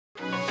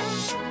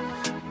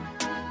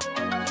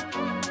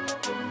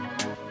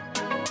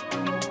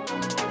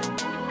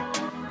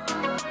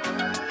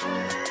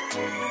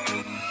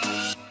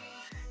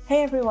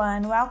Hey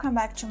everyone, welcome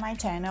back to my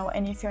channel,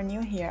 and if you're new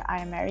here,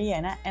 I am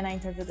Mariana and I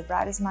interview the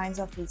brightest minds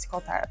of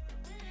physical therapy.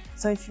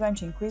 So if you want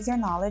to increase your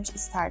knowledge,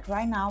 start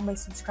right now by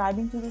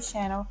subscribing to the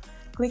channel,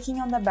 clicking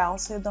on the bell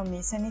so you don't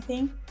miss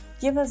anything,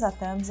 give us a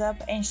thumbs up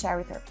and share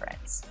with your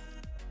friends.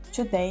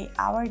 Today,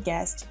 our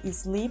guest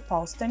is Lee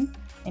Poston,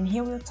 and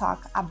he will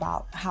talk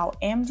about how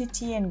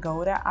MDT and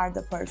GOATA are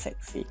the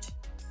perfect fit.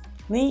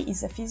 Lee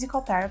is a physical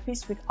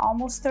therapist with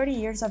almost 30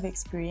 years of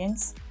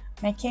experience,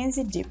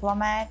 McKenzie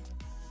Diplomat,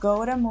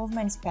 GOATA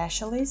movement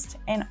specialist,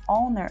 and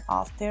owner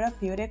of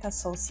Therapeutic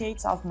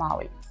Associates of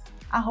Maui.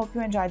 I hope you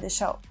enjoyed the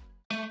show.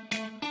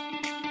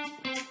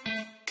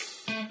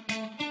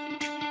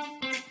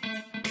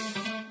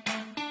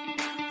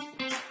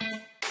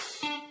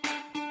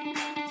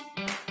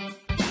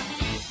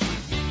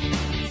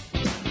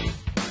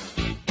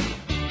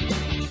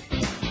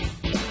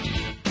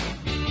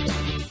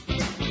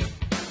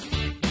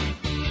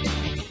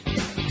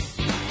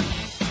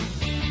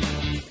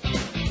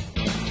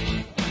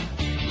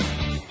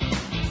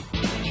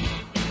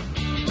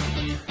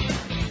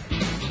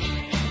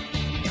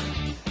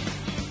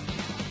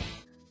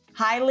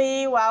 Hi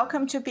Lee,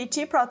 welcome to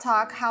PT Pro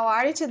Talk. How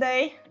are you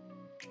today?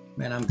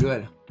 Man, I'm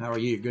good. How are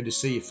you? Good to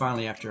see you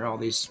finally after all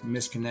these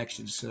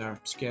misconnections to our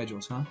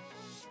schedules, huh?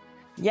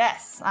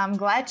 Yes, I'm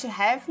glad to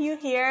have you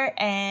here,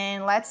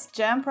 and let's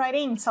jump right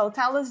in. So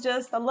tell us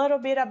just a little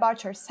bit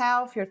about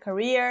yourself, your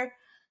career,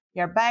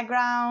 your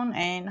background,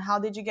 and how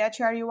did you get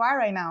to where you are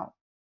right now?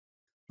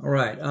 All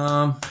right.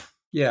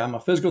 I'm a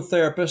physical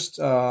therapist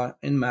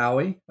in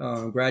Maui.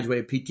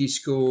 Graduated PT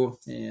school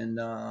in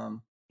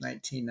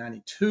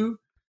 1992,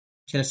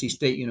 Tennessee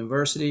State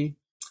University,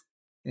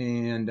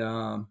 and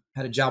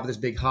had a job with this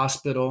big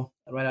hospital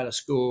right out of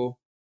school.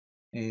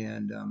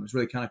 And it was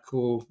really kind of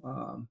cool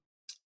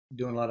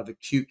doing a lot of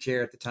acute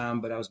care at the time,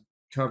 but I was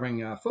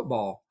covering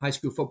football, high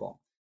school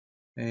football.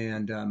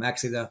 And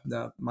actually,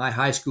 my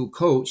high school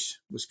coach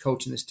was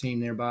coaching this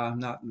team nearby. I'm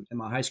not in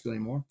my high school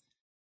anymore.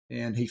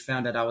 And he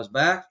found out I was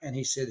back, and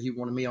he said he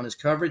wanted me on his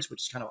coverage,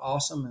 which is kind of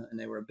awesome. And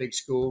they were a big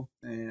school.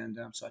 And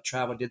so I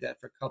traveled, did that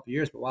for a couple of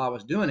years. But while I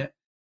was doing it,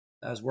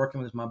 I was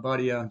working with my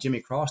buddy,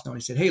 Jimmy Crossnow. And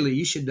he said, "Hey, Lee,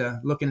 you should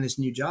look into this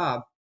new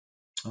job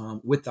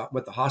with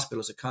the hospital.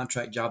 It's a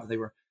contract job that they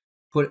were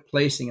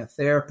placing a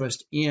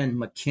therapist in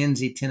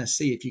McKenzie,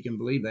 Tennessee, if you can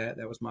believe that.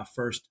 That was my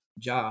first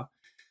job.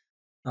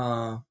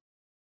 And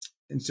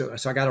so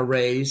I got a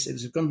raise. It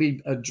was going to be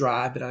a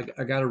drive, but I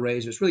got a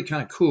raise. It was really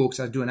kind of cool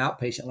because I was doing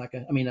outpatient.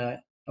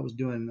 I was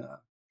doing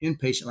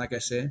inpatient, like I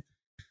said. And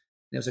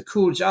it was a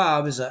cool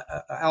job. It was an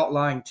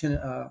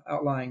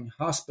outlying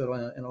hospital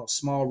in a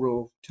small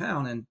rural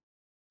town.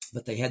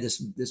 But they had this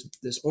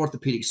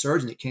orthopedic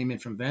surgeon that came in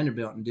from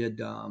Vanderbilt and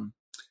did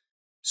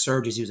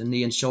surgeries. He was a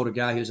knee and shoulder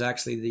guy. He was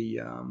actually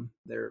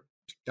their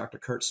Dr.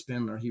 Kurt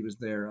Spindler. He was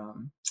their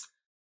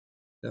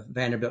the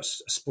Vanderbilt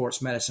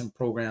sports medicine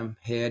program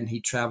head, and he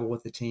traveled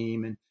with the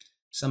team. And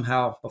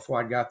somehow, before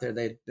I got there,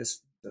 the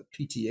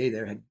PTA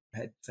there had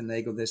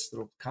finagled this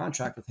little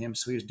contract with him,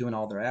 so he was doing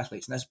all their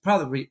athletes. And that's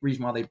probably the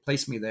reason why they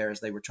placed me there, is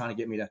they were trying to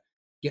get me to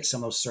get some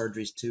of those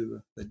surgeries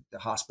to the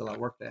hospital I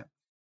worked at.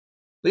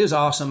 But it was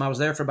awesome. I was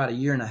there for about a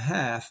year and a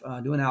half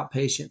doing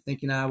outpatient,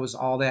 thinking I was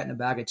all that in a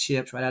bag of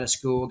chips right out of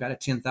school. Got a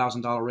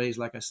 $10,000 raise,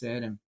 like I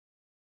said, and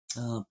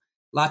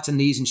lots of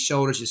knees and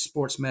shoulders, just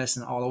sports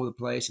medicine all over the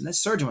place. And that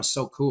surgeon was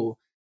so cool.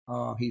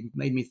 He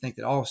made me think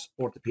that all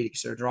orthopedic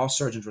surgeons, all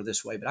surgeons were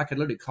this way. But I could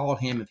literally call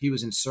him if he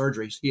was in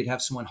surgery. He'd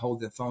have someone hold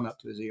the phone up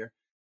to his ear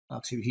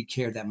because he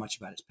cared that much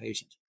about his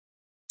patients.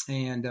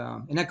 And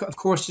that, of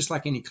course, just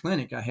like any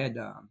clinic, I had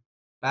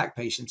back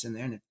patients in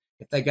there. And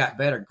if they got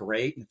better,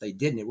 great. And if they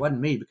didn't, it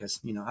wasn't me because,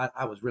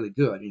 I was really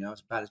good.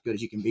 It's about as good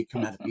as you can be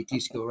coming out of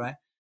PT school, right?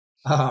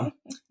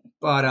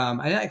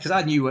 Because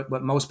I knew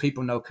what most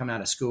people know coming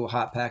out of school: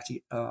 hot pack,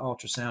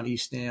 ultrasound,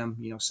 E-stem,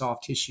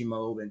 soft tissue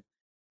mold, and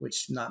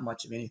which not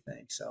much of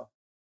anything. So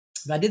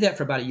but I did that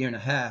for about a year and a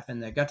half,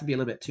 and there got to be a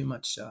little bit too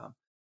much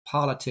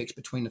politics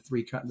between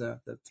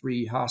the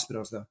three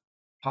hospitals. The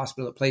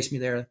hospital that placed me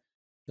there,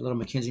 the little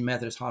McKenzie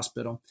Methodist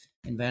Hospital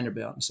in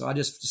Vanderbilt. And so I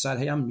just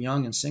decided, hey, I'm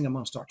young and single, I'm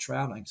going to start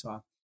traveling. So I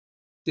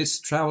did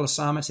travel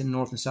assignments in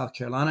North and South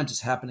Carolina.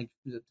 Just happened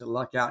to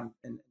luck out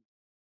and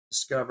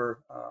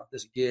discover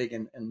this gig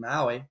in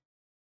Maui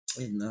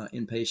in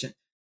inpatient.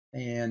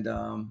 And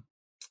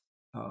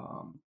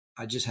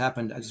I just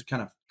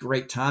kind of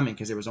great timing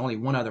because there was only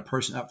one other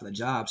person up for the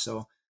job.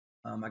 So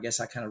I guess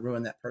I kind of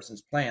ruined that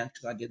person's plan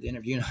because I did the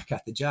interview and I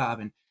got the job.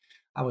 And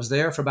I was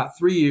there for about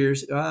 3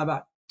 years,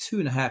 about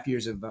 2.5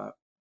 years of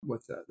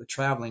with the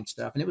traveling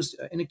stuff. And it was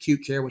in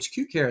acute care, which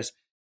acute care is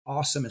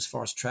awesome as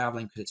far as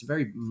traveling because it's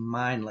very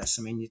mindless.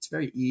 I mean, it's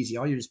very easy.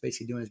 All you're just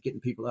basically doing is getting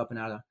people up and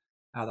out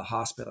of the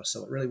hospital.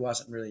 So it really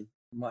wasn't really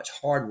much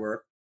hard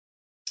work.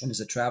 And as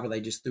a traveler, they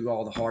just threw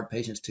all the hard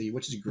patients to you,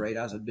 which is great.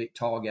 I was a big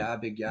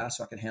guy,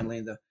 so I could handle any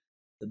of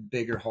the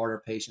bigger,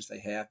 harder patients they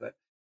had. But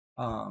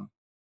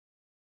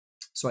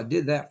so I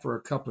did that for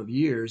a couple of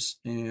years.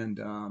 And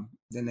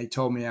then they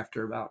told me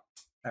after a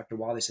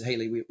while, they said, "Hey,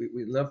 Lee,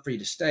 we'd love for you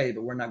to stay,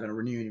 but we're not going to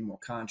renew any more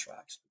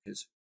contracts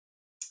because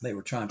They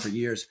were trying for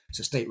years. It's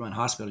a state-run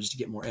hospital just to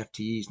get more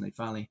FTEs, and they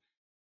finally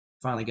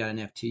got an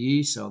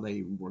FTE, so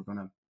they were going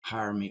to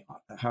hire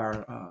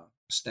a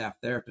staff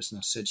therapist. And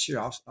I said, sure,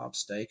 I'll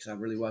stay, because I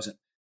really wasn't.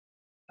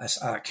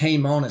 I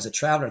came on as a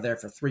traveler there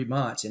for 3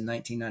 months in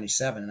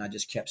 1997, and I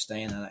just kept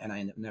staying, and I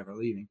ended up never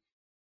leaving.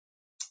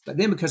 But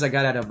then, because I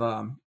got out of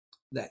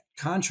that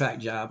contract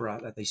job, or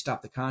that they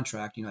stopped the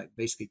contract, it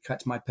basically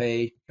cuts my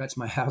pay, cuts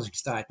my housing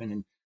stipend,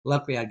 and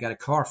luckily I got a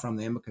car from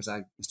them, because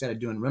instead of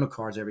doing rental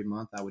cars every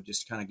month, I would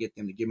just kind of get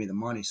them to give me the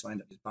money, so I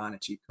ended up just buying a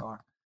cheap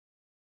car.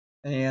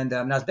 And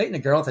I was dating a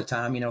girl at the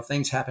time.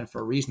 Things happen for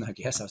a reason, I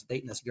guess. I was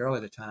dating this girl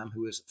at the time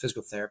who was a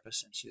physical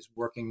therapist, and she was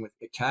working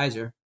at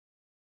Kaiser.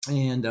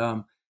 And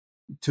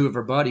 2 of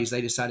her buddies,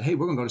 they decided, hey,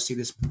 we're going to go to see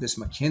this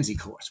McKenzie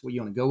course. Well,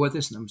 you want to go with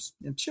us? And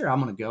I'm sure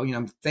I'm going to go.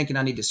 I'm thinking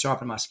I need to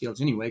sharpen my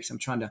skills anyway, because I'm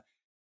trying to,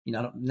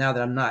 now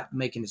that I'm not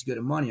making as good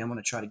of money, I'm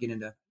going to try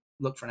to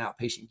look for an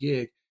outpatient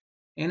gig.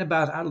 And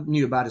I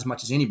knew about as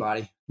much as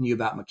anybody knew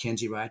about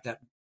McKenzie, right? That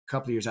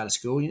couple of years out of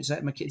school, it's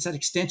that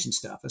extension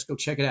stuff. Let's go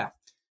check it out.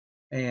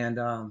 And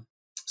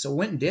so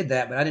went and did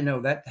that, but I didn't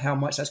know how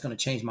much that's going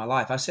to change my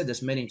life. I said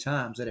this many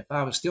times, that if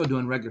I was still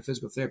doing regular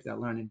physical therapy that I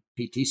learned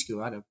in PT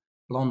school, I'd have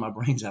blown my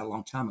brains out a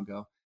long time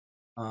ago.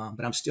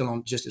 But I'm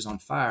still just as on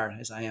fire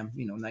as I am,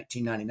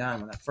 1999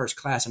 when that first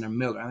class under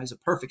Miller. It was a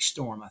perfect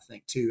storm, I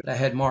think, too. But I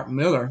had Mark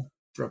Miller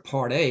for a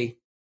Part A,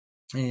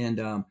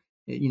 and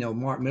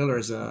Mark Miller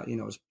is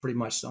is pretty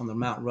much on the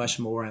Mount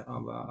Rushmore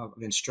of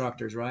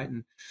instructors, right?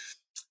 And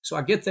so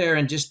I get there,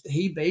 and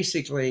he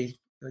basically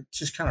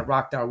just kind of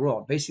rocked our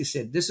world. Basically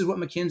said, this is what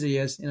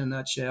McKenzie is in a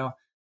nutshell.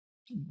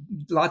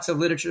 Lots of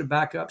literature to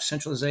back up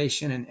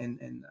centralization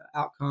and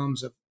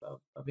outcomes of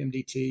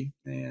MDT.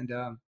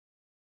 And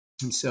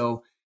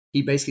so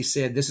he basically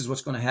said, this is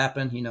what's going to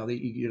happen.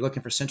 You're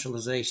looking for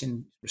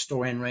centralization,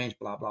 restore end range,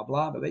 blah, blah,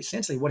 blah. But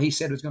essentially what he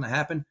said was going to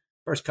happen,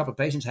 first couple of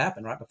patients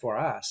happened right before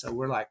our eyes. So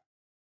we're like,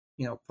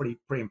 pretty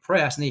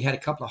impressed. And he had a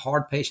couple of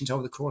hard patients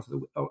over the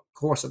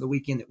course of the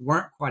weekend that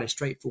weren't quite as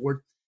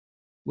straightforward,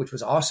 which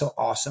was also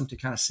awesome to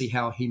kind of see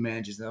how he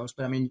manages those.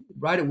 But I mean,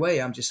 right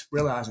away, I'm just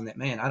realizing that,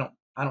 man, I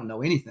don't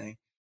know anything.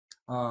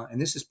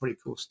 And this is pretty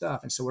cool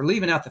stuff. And so we're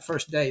leaving out the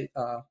first day.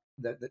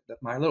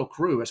 My little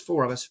crew, there's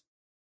 4 of us.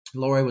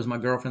 Lori was my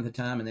girlfriend at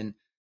the time, and then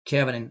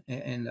Kevin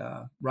and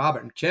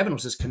Robert. And Kevin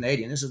was just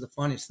Canadian. This is the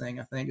funniest thing,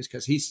 I think, is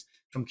because he's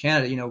from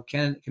Canada.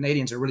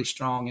 Canadians are really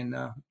strong, and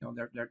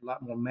they're a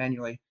lot more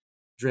manually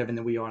driven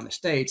than we are in the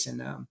States.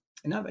 And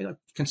I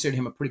considered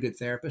him a pretty good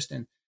therapist,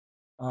 and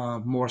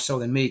more so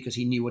than me, because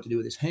he knew what to do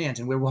with his hands.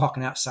 And we're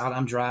walking outside.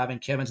 I'm driving.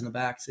 Kevin's in the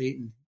back seat,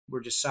 and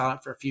we're just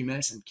silent for a few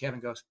minutes. And Kevin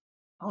goes,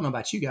 I don't know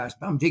about you guys,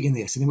 but I'm digging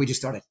this. And then we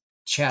just started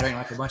chattering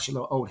like a bunch of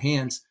little old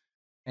hens.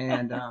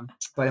 And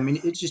but I mean,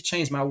 it just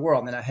changed my world.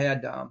 And then I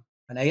had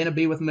an A and a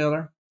B with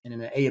Miller, and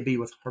an A and B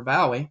with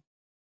Herbawi,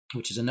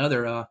 which is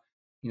another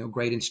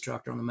great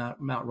instructor on the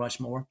Mount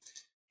Rushmore.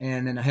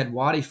 And then I had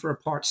Waddy for a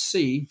Part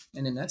C.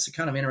 And then that's a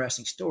kind of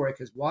interesting story,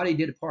 because Waddy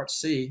did a Part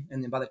C.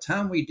 And then by the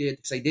time we did,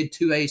 because they did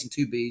 2 A's and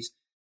 2 B's,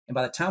 and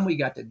by the time we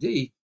got to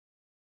D,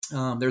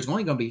 there's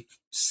only going to be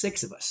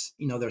 6 of us.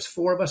 There's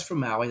 4 of us from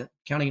Maui,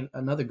 counting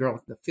another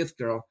girl, the 5th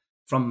girl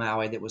from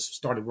Maui that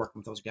started working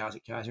with those guys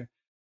at Kaiser.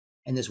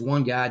 And this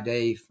one guy,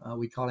 Dave,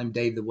 we call him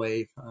Dave the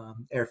Wave,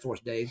 Air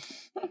Force Dave.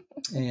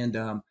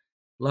 And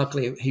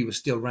luckily he was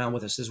still around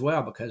with us as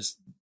well, because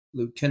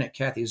Lieutenant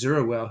Kathy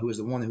Zerwell, who was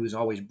the one who was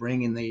always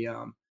bringing the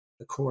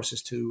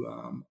courses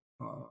to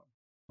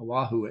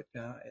Oahu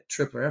at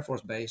Tripler Air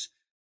Force Base,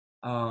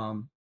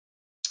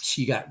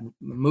 she got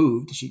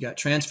moved. She got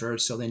transferred.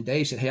 So then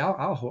Dave said, hey,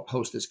 I'll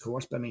host this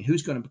course. But I mean,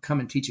 who's going to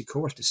come and teach a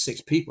course to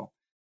 6 people?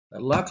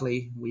 But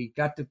luckily, we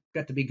got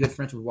to be good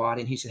friends with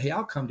Waddy. And he said, hey,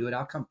 I'll come do it.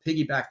 I'll come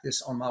piggyback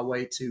this on my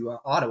way to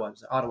Ottawa. It was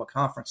the Ottawa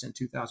conference in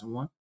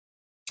 2001.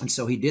 And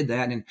so he did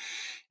that. And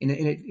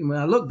when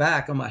I look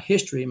back on my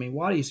history, I mean,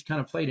 Waddy's kind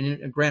of played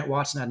in Grant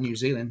Watson out of New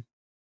Zealand,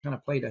 kind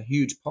of played a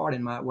huge part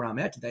in where I'm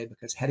at today,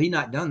 because had he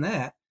not done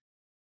that,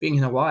 being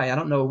in Hawaii, I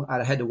don't know, I'd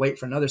have had to wait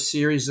for another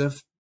series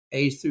of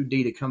A's through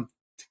D to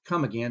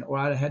come again, or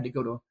I'd have had to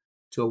go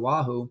to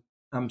Oahu,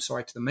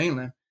 to the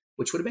mainland,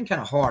 which would have been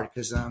kind of hard,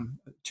 because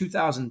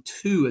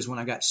 2002 is when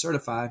I got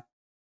certified.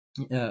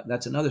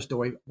 That's another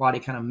story. Waddy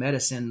kind of met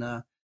us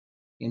in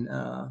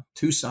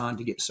Tucson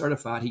to get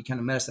certified. He kind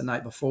of met us the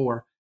night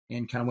before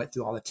and kind of went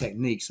through all the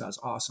techniques. So that was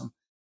awesome.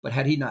 But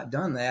had he not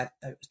done that,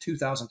 it was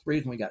 2003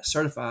 is when we got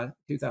certified.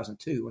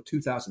 2002 or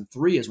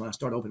 2003 is when I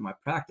started opening my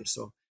practice.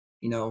 So,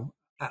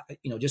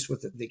 just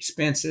with the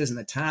expenses and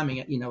the timing,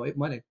 it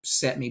might have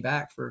set me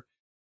back for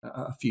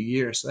a few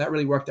years. So that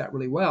really worked out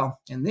really well.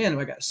 And then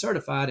I got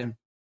certified, and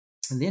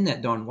then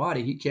that darn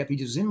Waddy, he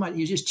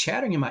was just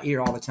chattering in my ear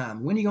all the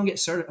time. When are you going to get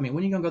certified? I mean,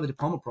 when are you going to go to the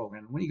diploma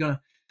program? When are you going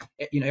to,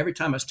 every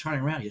time I was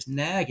turning around, he was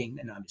nagging.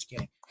 No, I'm just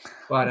kidding.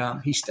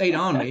 But he stayed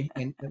on me.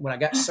 And when I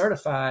got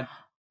certified,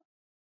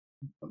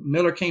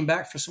 Miller came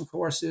back for some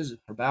courses.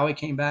 Herbawi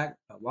came back.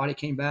 Waddy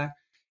came back.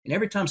 And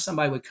every time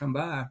somebody would come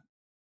by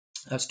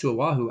us to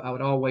Oahu, I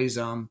would always,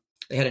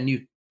 they had a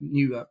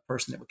new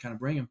person that would kind of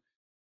bring him,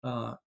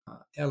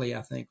 Ellie,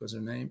 I think was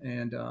her name.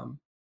 And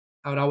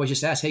I would always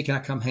just ask, hey, can I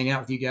come hang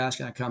out with you guys?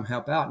 Can I come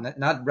help out?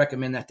 And I'd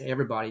recommend that to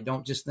everybody.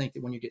 Don't just think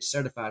that when you get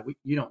certified,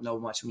 you don't know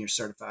much when you're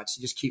certified.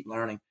 So just keep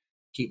learning.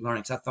 Keep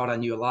learning. Because I thought I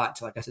knew a lot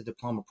until I got to the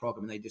diploma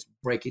program, and they just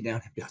break you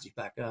down and build you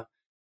back up.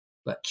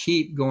 But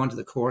keep going to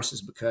the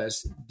courses,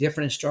 because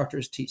different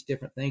instructors teach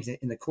different things.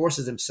 And the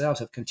courses themselves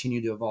have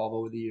continued to evolve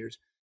over the years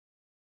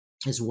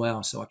as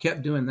well. So I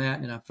kept doing that.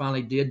 And I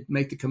finally did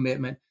make the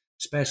commitment,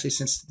 especially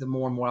since the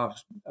more and more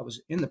I was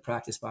in the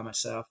practice by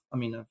myself. I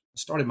mean, I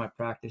started my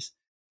practice.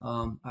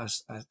 I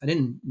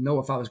didn't know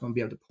if I was going to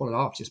be able to pull it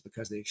off, just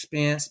because of the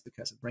expense,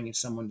 because of bringing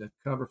someone to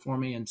cover for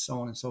me, and so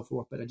on and so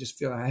forth. But I just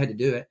feel I had to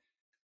do it.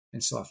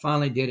 And so I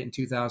finally did it in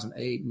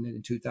 2008, and then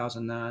in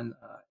 2009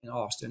 in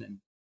Austin,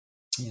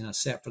 and I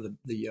sat for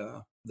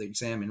the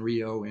exam in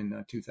Rio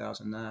in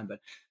 2009. But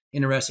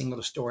interesting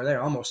little story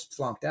there. I almost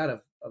flunked out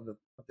of the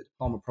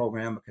diploma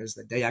program, because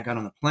the day I got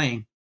on the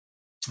plane,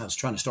 I was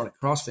trying to start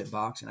a CrossFit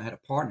Box, and I had a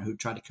partner who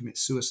tried to commit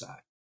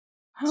suicide.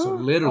 So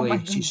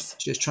literally, she's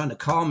just trying to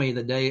call me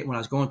the day when I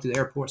was going through the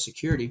airport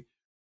security,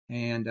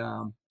 and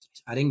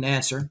I didn't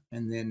answer.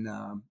 And then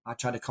I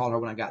tried to call her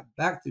when I got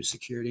back through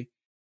security,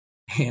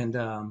 and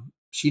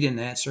she didn't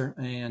answer.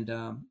 And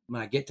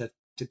when I get to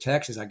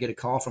Texas, I get a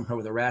call from her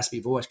with a raspy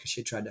voice, because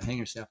she had tried to hang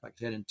herself, like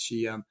I said, and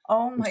she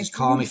just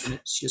called me.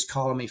 She's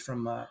calling me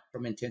from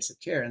intensive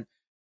care,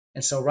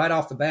 and so right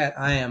off the bat,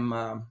 I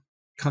am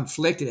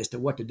conflicted as to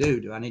what to do.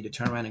 Do I need to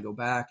turn around and go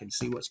back and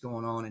see what's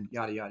going on, and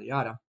yada yada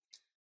yada.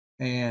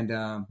 And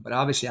but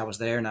obviously I was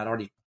there, and I'd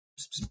already,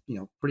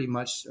 pretty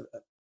much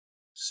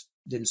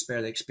didn't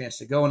spare the expense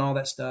to go and all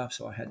that stuff.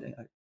 So I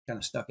kind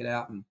of stuck it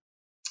out, and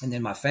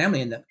then my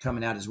family ended up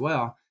coming out as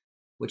well,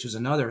 which was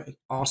another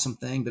awesome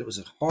thing. But it was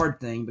a hard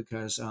thing,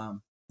 because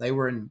they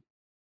were in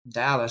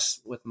Dallas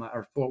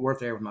or Fort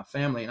Worth area with my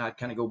family, and I'd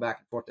kind of go back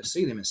and forth to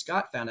see them. And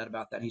Scott found out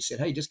about that, and he said,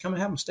 "Hey, just come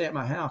and have them stay at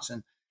my house."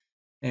 And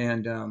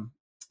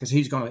because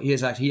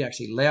he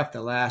actually left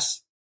the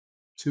last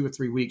 2 or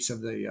 3 weeks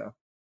of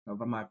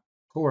my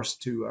course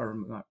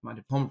my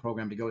diploma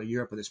program to go to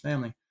Europe with his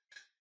family.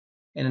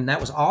 And that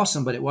was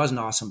awesome, but it wasn't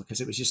awesome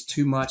because it was just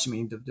too much. I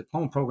mean, the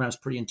diploma program is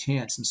pretty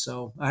intense. And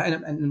so, the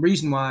other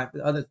reason why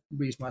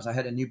is I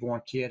had a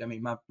newborn kid. I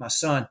mean, my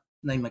son,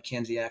 named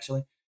McKenzie,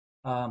 actually,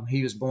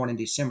 he was born in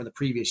December the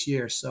previous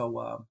year.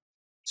 So,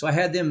 so I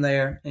had them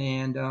there,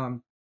 and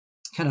kind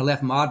of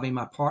left Maudie,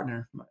 my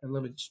partner, a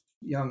little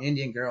young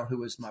Indian girl who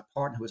was my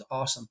partner, who was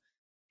awesome.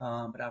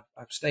 But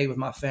I've stayed with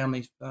my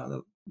family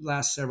the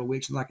last several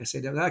weeks. And like I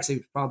said, that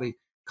actually probably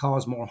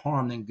caused more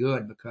harm than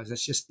good, because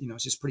it's just,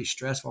 it's just pretty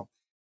stressful,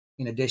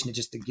 in addition to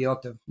just the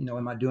guilt of,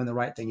 am I doing the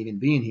right thing even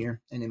being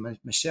here? And then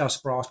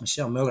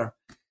Michelle Miller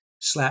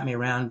slapped me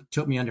around,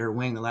 took me under her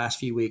wing the last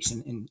few weeks,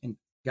 and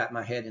got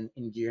my head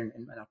in gear,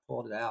 and I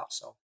pulled it out.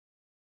 So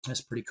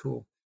that's pretty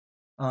cool.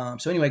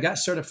 So anyway, got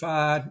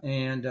certified,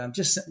 and I've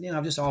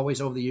just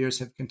always over the years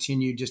have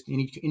continued just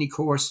any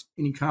course,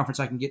 any conference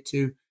I can get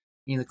to,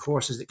 any of the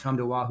courses that come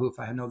to Oahu. If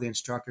I know the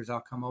instructors, I'll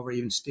come over,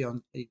 even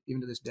to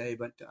this day.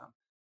 But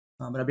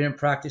I've been in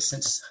practice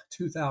since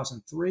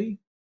 2003,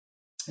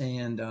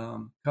 and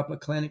a couple of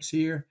clinics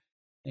here,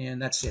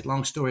 and that's it.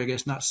 Long story, I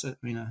guess, not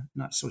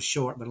so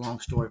short, but a long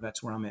story.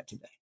 That's where I'm at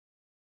today.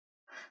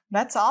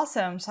 That's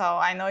awesome. So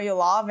I know you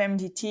love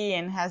MDT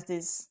and has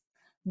this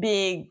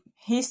big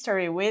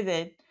history with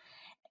it.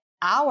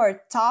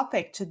 Our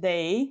topic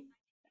today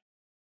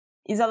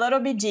is a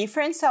little bit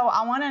different. So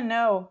I want to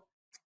know,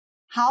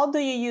 how do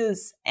you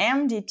use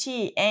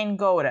MDT and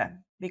GOATA?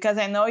 Because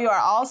I know you are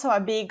also a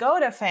big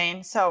GOATA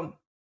fan. So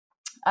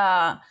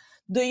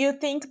do you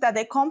think that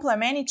they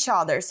complement each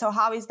other? So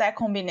how is that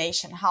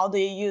combination? How do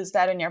you use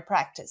that in your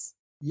practice?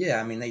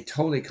 Yeah, I mean, they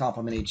totally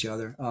complement each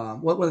other.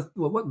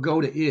 What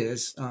GOATA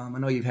is, I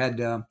know you've had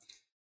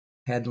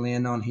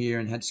Lynn on here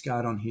and had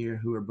Scott on here,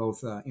 who are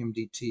both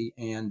MDT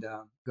and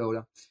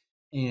GOATA.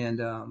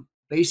 And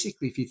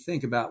basically, if you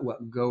think about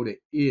what GOATA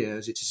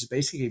is, it's just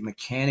basically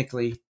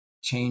mechanically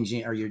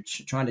changing, or you're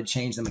trying to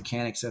change the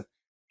mechanics of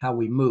how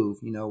we move.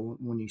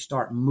 When you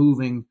start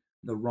moving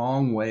the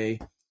wrong way,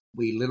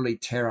 we literally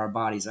tear our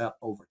bodies up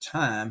over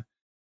time,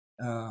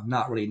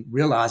 not really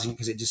realizing,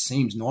 because it just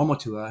seems normal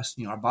to us.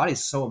 Our body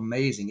is so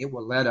amazing. It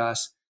will let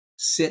us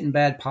sit in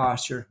bad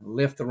posture,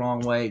 lift the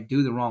wrong way,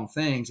 do the wrong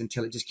things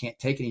until it just can't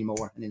take it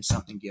anymore. And then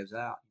something gives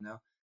out,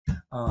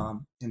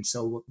 and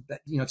so,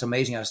 it's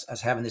amazing. I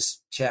was having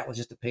this chat with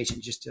just a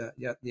patient just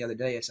the other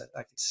day. It's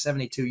like a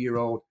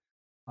 72-year-old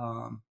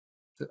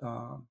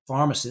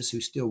pharmacist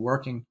who's still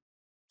working,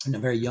 and a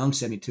very young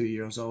 72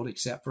 years old,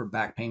 except for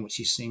back pain, which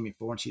she's seen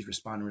before, and she's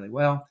responding really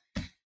well.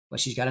 But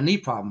she's got a knee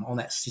problem on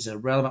that. She's a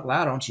relevant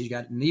lateral, and she's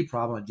got a knee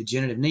problem, a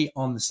degenerative knee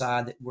on the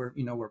side that we're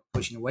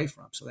pushing away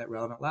from. So that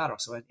relevant lateral.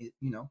 So, is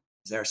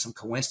there some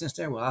coincidence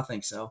there? Well, I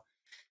think so.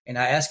 And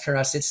I asked her,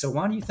 I said, so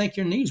why do you think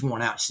your knee's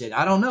worn out? She said,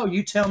 I don't know.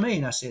 You tell me.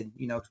 And I said,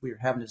 we were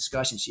having a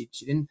discussion. She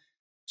didn't,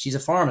 she's a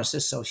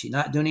pharmacist, so she's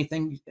not doing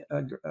anything,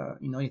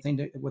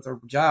 with her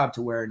job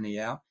to wear her knee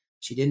out.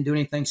 She didn't do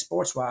anything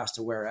sports-wise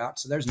to wear out.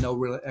 So there's no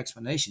real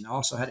explanation. I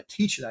also had a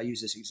teacher that I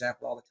use this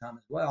example all the time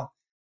as well.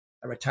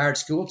 a retired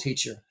school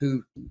teacher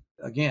who,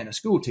 again, a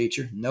school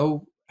teacher,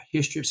 no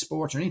history of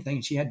sports or anything,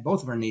 and she had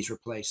both of her knees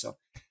replaced. So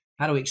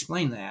how do we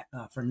explain that?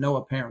 For no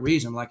apparent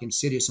reason, like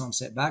insidious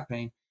onset back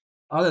pain,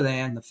 other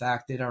than the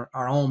fact that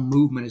our own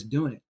movement is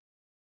doing it.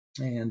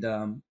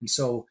 And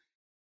so,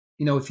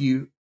 if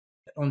you,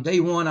 on day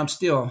one, I'm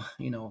still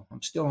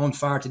on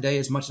fire today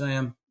as much as I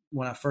am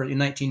when I first, in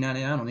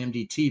 1999 on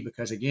MDT,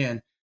 because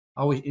again,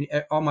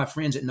 all my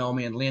friends that know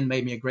me, and Lynn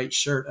made me a great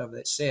shirt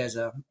that says,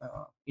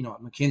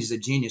 McKenzie's a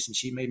genius, and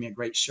she made me a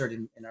great shirt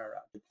in our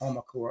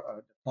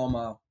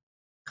diploma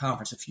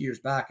conference a few years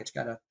back. It's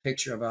got a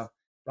picture of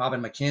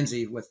Robin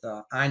McKenzie with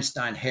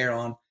Einstein hair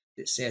on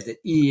that says that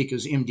E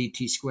equals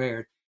MDT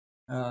squared.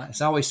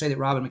 As I always say that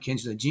Robin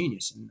McKenzie's a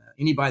genius, and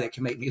anybody that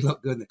can make me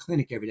look good in the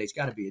clinic every day has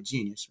got to be a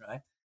genius,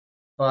 right?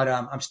 But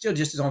I'm still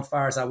just as on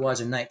fire as I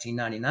was in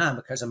 1999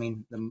 because,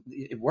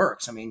 it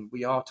works.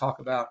 We all talk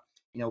about,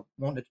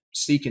 wanting to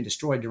seek and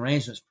destroy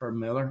derangements per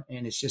Miller.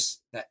 And it's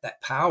just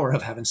that power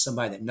of having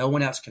somebody that no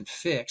one else can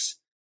fix.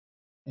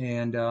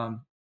 And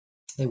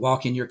they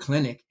walk in your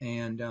clinic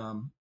and,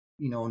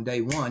 on day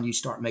one, you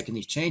start making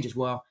these changes.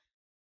 Well,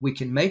 we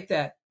can make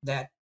that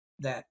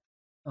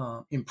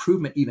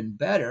improvement even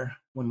better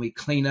when we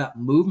clean up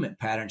movement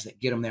patterns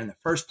that get them there in the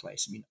first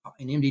place.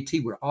 In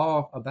MDT, we're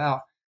all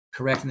about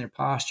correcting their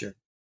posture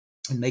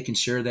and making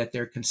sure that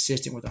they're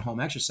consistent with a home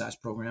exercise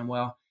program.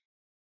 Well,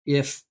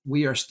 if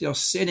we are still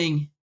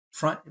sitting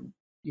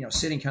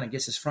sitting kind of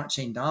gets us front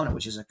chain dominant,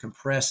 which is a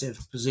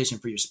compressive position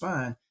for your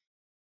spine,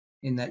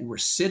 in that we're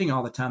sitting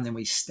all the time, then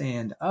we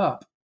stand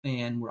up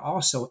and we're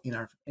also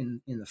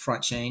in the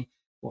front chain.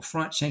 Well,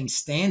 front chain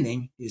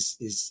standing is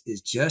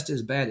just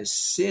as bad as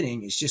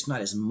sitting. It's just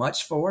not as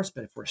much force,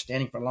 but if we're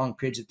standing for long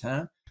periods of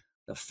time,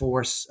 the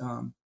force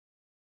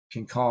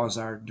can cause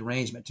our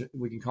derangement.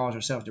 We can cause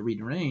ourselves to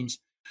re-derange.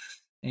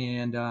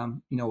 And,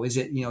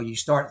 you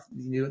start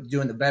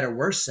doing the better,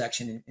 worse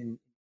section, and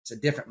it's a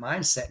different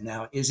mindset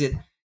now.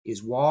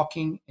 Is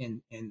walking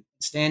and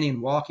standing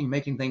and walking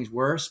making things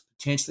worse,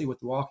 potentially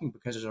with walking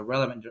because there's a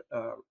relevant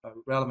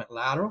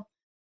lateral,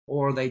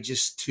 or are they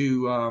just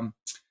too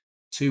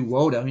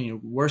GOATA,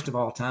 worst of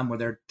all time, where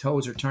their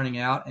toes are turning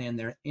out and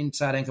their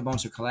inside ankle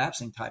bones are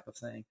collapsing type of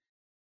thing.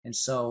 And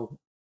so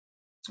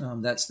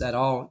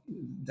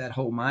that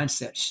whole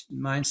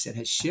mindset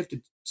has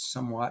shifted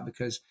somewhat,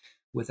 because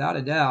without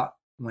a doubt,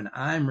 when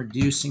I'm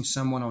reducing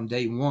someone on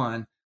day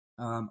one,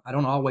 I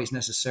don't always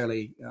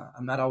necessarily,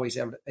 I'm not always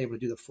able to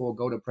do the full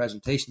GOATA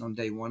presentation on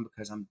day one,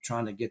 because I'm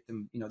trying to get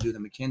them, do the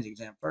McKenzie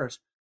exam first.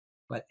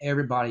 But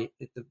everybody,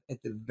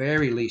 at the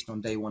very least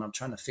on day one, I'm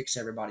trying to fix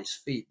everybody's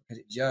feet, because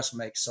it just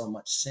makes so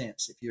much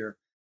sense. If you're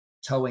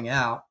toeing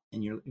out,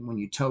 and when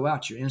you toe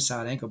out, your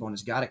inside ankle bone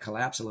has got to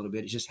collapse a little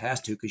bit. It just has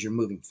to, because you're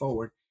moving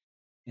forward.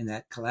 And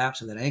that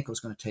collapse of that ankle is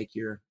going to take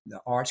the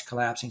arch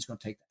collapsing. It's going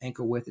to take the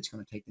ankle with it. It's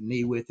going to take the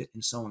knee with it,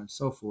 and so on and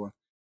so forth.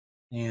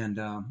 And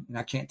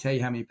I can't tell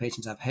you how many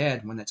patients I've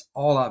had when that's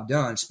all I've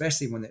done,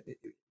 especially when it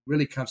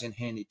really comes in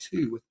handy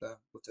too with the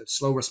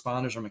slow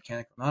responders or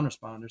mechanical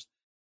non-responders,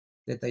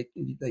 that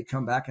they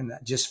come back and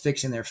that just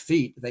fixing their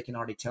feet, they can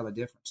already tell a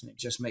difference. And it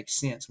just makes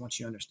sense once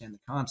you understand the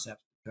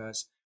concept,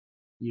 because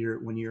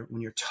when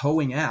you're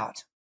toeing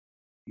out,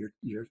 your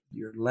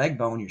leg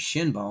bone, your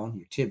shin bone,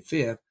 your tib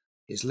fib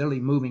is literally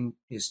moving,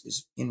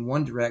 is in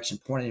one direction,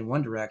 pointing in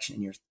one direction,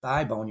 and your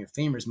thigh bone, your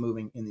femur, is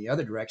moving in the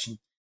other direction.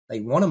 They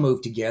want to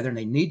move together and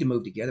they need to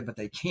move together, but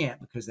they can't,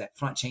 because that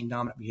front chain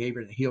dominant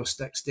behavior, the heel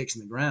sticks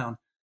in the ground,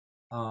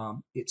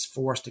 it's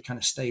forced to kind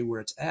of stay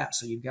where it's at.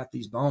 So you've got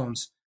these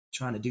bones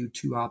trying to do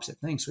two opposite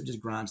things, so it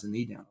just grinds the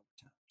knee down over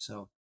time.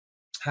 So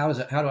how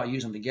do I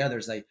use them together?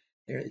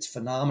 It's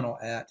phenomenal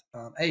at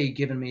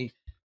giving me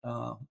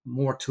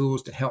more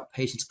tools to help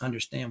patients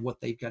understand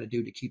what they've got to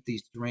do to keep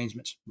these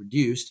derangements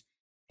reduced,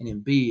 and then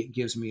B, it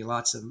gives me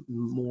lots of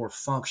more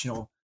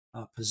functional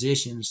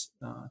positions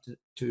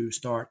to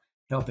start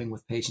helping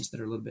with patients that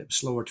are a little bit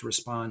slower to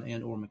respond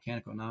and or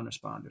mechanical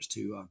non-responders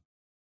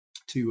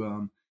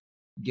to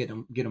get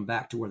them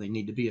back to where they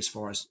need to be, as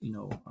far as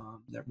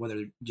whether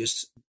they're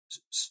just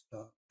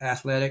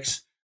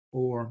athletics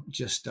or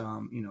just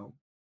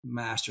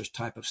masters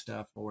type of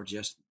stuff, or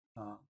just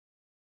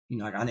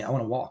like I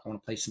want to walk, I want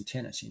to play some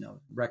tennis,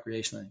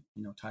 recreationally,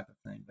 type of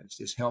thing. But it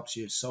just helps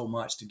you so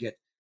much to get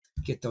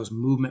those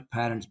movement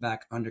patterns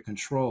back under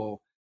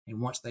control. And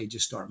once they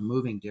just start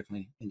moving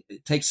differently, and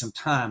it takes some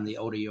time, the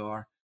older you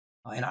are.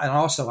 And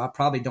also, I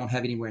probably don't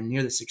have anywhere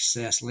near the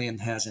success Lynn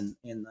has in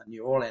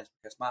New Orleans,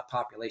 because my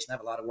population, I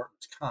have a lot of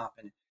workman's comp,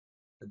 and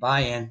the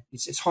buy-in,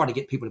 it's hard to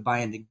get people to buy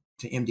in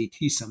to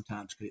MDT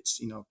sometimes, because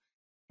it's,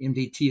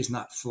 MDT is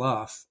not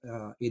fluff.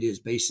 It is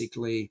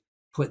basically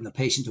putting the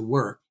patient to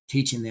work,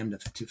 teaching them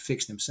to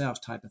fix themselves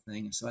type of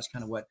thing. And so that's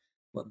kind of what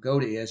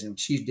GOATA is. And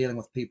she's dealing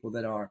with people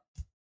that are,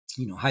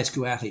 high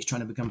school athletes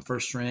trying to become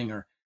first string,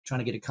 or trying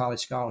to get a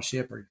college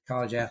scholarship, or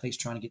college athletes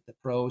trying to get the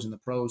pros, and the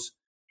pros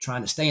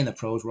trying to stay in the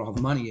pros where all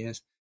the money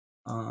is.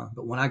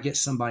 But when I get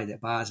somebody that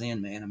buys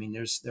in, man,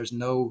 there's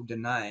no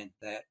denying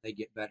that they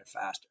get better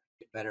faster,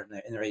 get better,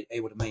 and they're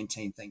able to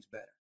maintain things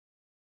better.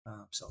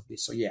 So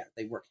yeah,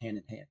 they work hand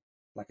in hand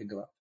like a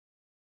glove.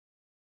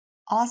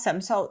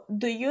 Awesome. So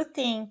do you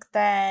think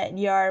that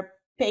your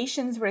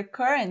patient's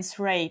recurrence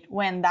rate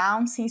went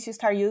down since you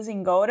start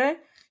using GOATA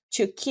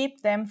to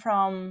keep them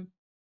from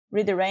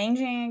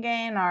rearranging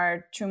again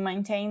or to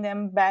maintain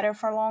them better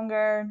for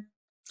longer?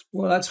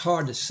 Well, that's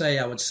hard to say,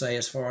 I would say,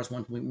 as far as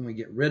when we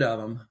get rid of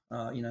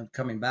them,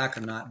 coming back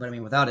or not. But I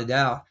mean, without a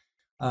doubt,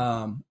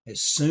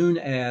 as soon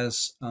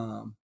as,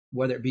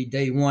 whether it be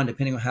day one,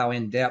 depending on how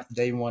in depth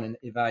day one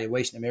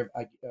evaluation,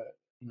 I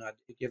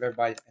give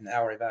everybody an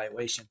hour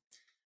evaluation.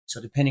 So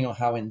depending on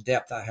how in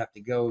depth I have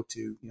to go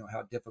to,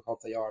 how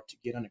difficult they are to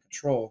get under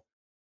control,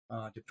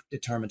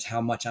 determines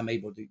how much I'm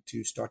able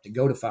to start to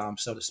GOATify them,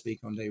 so to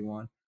speak, on day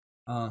one.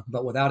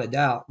 But without a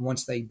doubt,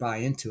 once they buy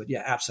into it,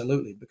 yeah,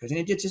 absolutely, because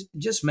it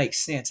just makes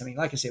sense. I mean,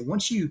 like I said,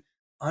 once you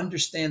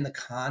understand the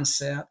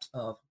concept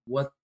of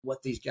what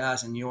these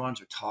guys in New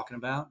Orleans are talking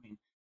about, I mean,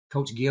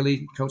 Coach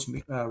Gilly, Coach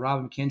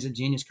Robert McKenzie,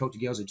 genius. Coach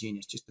Gill's a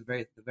genius. Just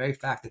the very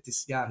fact that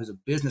this guy who's a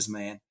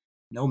businessman,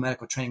 no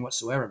medical training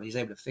whatsoever, but he's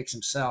able to fix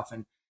himself.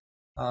 And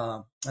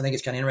I think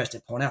it's kind of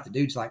interesting to point out the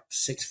dude's like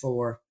 6'4",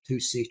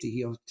 260.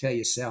 He'll tell you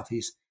himself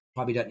he's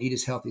probably doesn't eat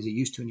as healthy as he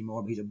used to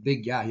anymore, but he's a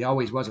big guy. He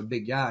always was a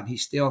big guy, and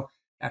he's still,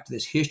 after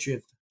this history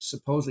of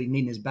supposedly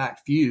needing his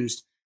back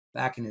fused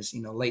back in his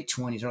late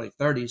 20s, early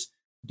 30s,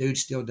 dude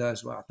still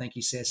does well. I think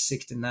he says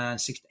 6 to 9,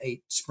 6 to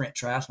 8 sprint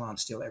triathlons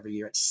still every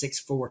year at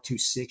 6'4",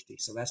 260.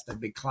 So that's the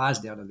big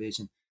Clydesdale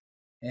division.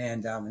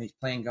 And he's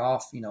playing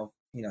golf,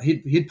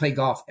 he'd play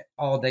golf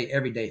all day,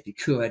 every day if he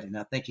could. And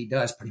I think he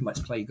does pretty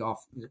much play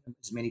golf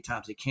as many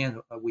times as he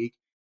can a week.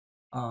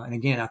 And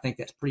again, I think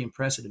that's pretty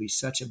impressive to be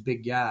such a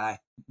big guy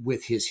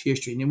with his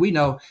history. And then we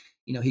know,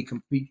 he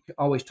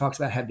always talks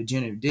about having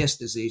degenerative disc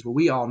disease. Well,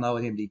 we all know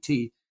at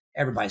MDT,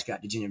 everybody's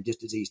got degenerative disc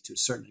disease to a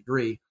certain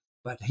degree,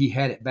 but he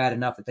had it bad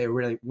enough that they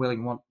were really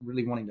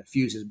wanting to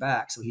fuse his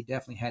back. So he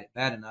definitely had it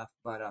bad enough.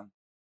 But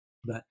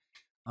that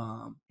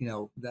in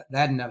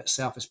and of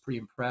itself is pretty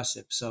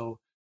impressive. So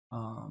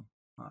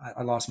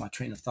I lost my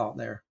train of thought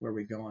there. Where are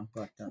we going?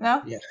 But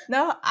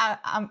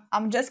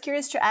I'm just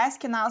curious to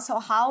ask you now. So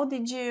how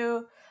did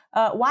you?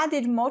 What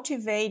did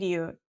motivate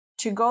you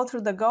to go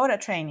through the GOATA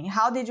training?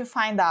 How did you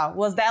find out?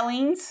 Was that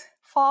Lynn's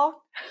fault?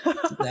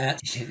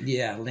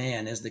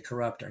 Lynn is the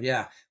corrupter.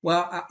 Yeah.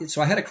 Well,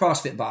 so I had a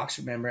CrossFit Box,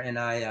 remember, and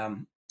I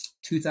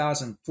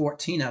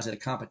 2014 I was at a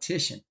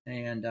competition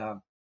and.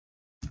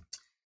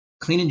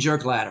 Clean and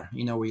jerk ladder,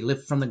 where you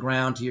lift from the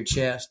ground to your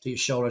chest, to your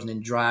shoulders, and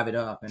then drive it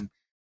up. And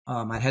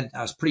I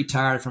was pretty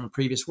tired from a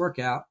previous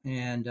workout,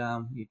 and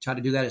you try to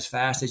do that as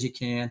fast as you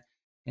can.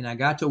 And I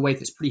got to a weight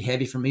that's pretty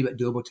heavy for me, but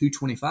doable,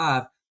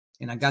 225.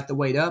 And I got the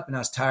weight up, and I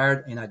was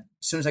tired. And as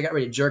soon as I got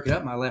ready to jerk it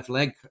up, my left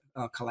leg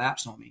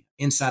collapsed on me,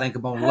 inside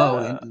ankle bone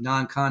load,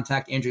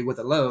 non-contact injury with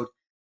a load.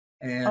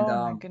 And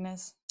my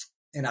goodness.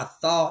 And I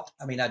thought,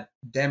 I knew I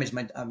damaged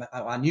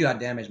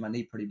my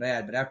knee pretty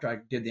bad, but after I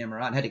did the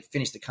MRI and had to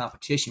finish the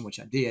competition, which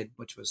I did,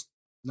 which was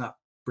not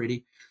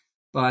pretty,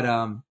 but,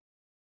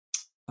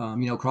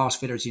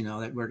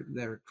 CrossFitters,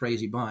 they're a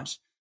crazy bunch.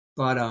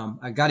 But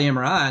I got an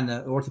MRI, and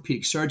the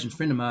orthopedic surgeon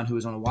friend of mine who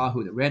was on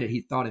Oahu that read it,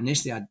 he thought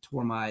initially I'd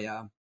tore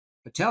my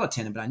patella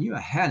tendon, but I knew I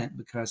hadn't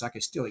because I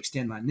could still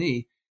extend my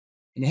knee.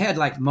 And it had,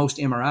 like most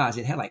MRIs,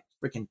 it had like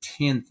freaking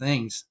 10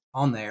 things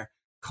on there.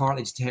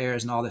 Cartilage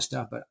tears and all this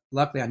stuff, but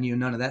luckily I knew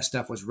none of that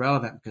stuff was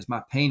relevant because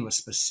my pain was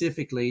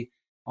specifically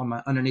on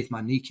underneath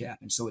my kneecap,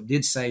 and so it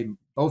did say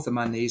both of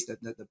my knees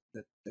that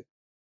the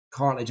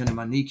cartilage under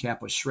my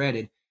kneecap was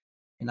shredded,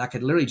 and I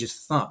could literally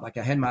just thump. Like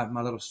I had my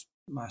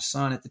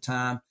son at the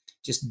time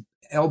just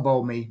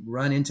elbow me,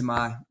 run into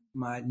my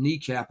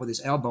kneecap with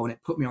his elbow, and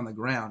it put me on the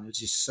ground. It was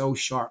just so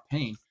sharp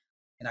pain,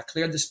 and I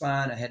cleared the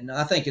spine.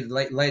 I think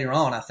later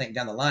on, I think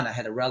down the line, I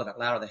had a relevant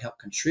ladder that helped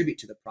contribute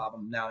to the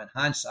problem. Now in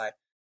hindsight.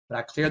 But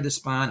I cleared the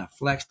spine. I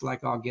flexed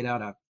like I'll get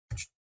out. I,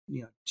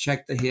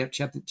 checked the hip,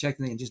 checked the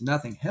knee, and just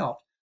nothing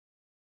helped.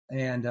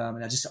 And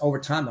I just over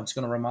time, I'm just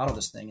going to remodel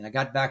this thing. And I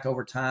got back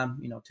over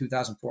time,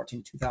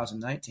 2014,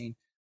 2019.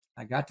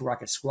 I got to where I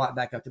could squat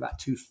back up to about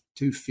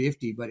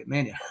 250, but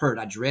it hurt.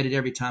 I dreaded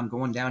every time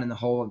going down in the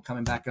hole and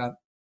coming back up.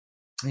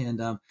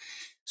 And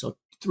so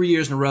 3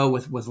 years in a row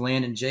with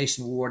Lynn and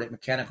Jason Ward at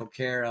Mechanical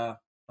Care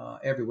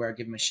everywhere.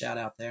 Give them a shout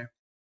out there.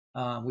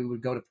 We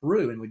would go to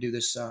Peru and we'd do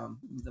this,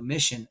 the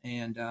mission.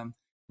 And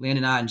Lynn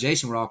and I and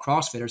Jason were all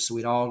CrossFitters. So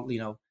we'd all,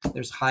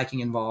 there's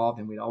hiking involved,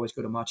 and we'd always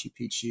go to Machu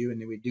Picchu,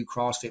 and then we'd do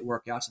CrossFit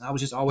workouts. And I was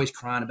just always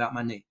crying about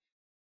my knee.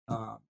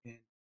 And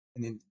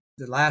then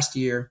the last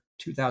year,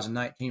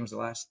 2019 was the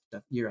last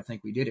year I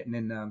think we did it.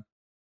 And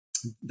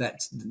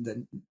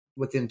then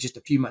within just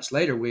a few months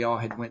later,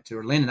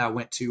 Lynn and I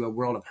went to a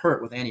World of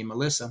Hurt with Annie and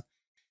Melissa.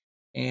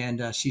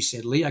 And she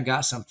said, Lee, I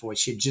got something for you.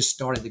 She had just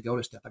started the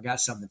GOATA stuff. I got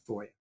something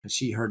for you. Because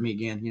she heard me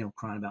again,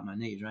 crying about my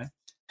knees, right?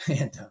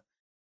 And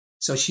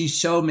so she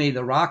showed me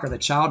the rocker, the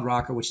child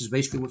rocker, which is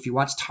basically, if you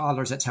watch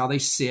toddlers, that's how they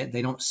sit.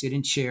 They don't sit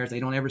in chairs. They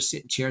don't ever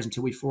sit in chairs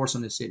until we force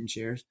them to sit in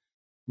chairs,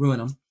 ruin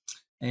them.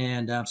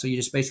 And so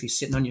you're just basically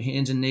sitting on your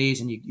hands and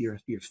knees, and your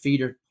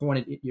feet are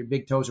pointed, your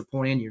big toes are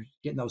pointing, you're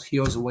getting those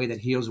heels away,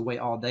 that heels away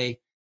all day,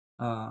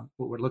 what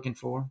we're looking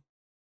for.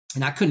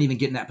 And I couldn't even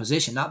get in that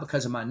position, not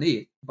because of my knee.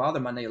 It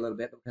bothered my knee a little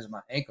bit, but because of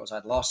my ankles.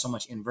 I'd lost so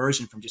much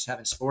inversion from just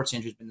having sports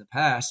injuries in the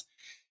past.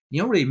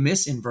 You don't really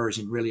miss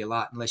inversion really a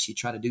lot unless you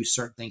try to do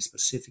certain things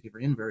specific for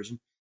inversion.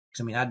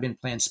 Because, I mean, I'd been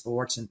playing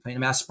sports and playing. I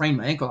mean, I sprained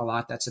my ankle a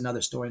lot. That's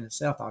another story in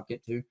itself I'll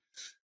get to.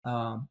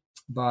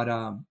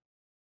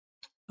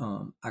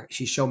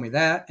 She showed me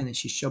that, and then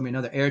she showed me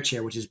another air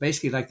chair, which is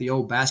basically like the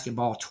old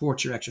basketball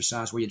torture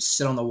exercise where you'd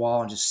sit on the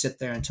wall and just sit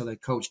there until the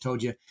coach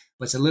told you.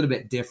 But it's a little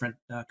bit different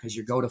because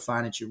you're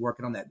go-to-fine it. You're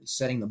working on that,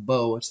 setting the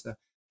bow. It's the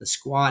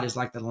squat is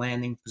like the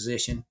landing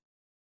position.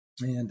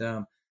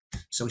 And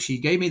so she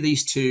gave me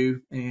these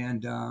two,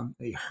 and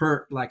they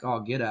hurt like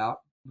all get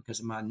out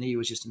because my knee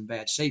was just in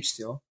bad shape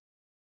still.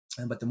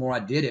 But the more I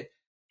did it,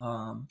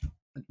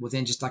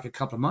 within just like a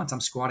couple of months, I'm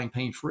squatting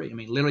pain-free. I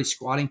mean, literally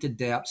squatting to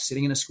depth,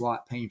 sitting in a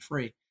squat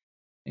pain-free.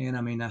 And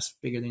I mean, that's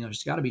figured,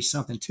 there's got to be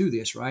something to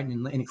this, right?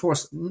 And of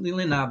course, Lynn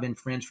and I have been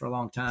friends for a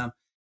long time.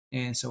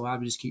 And so I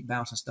would just keep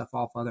bouncing stuff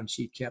off of her, and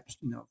she kept,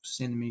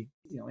 sending me,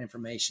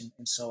 information.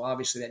 And so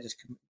obviously that just,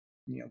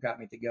 got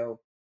me to go.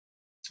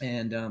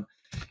 And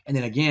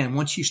then again,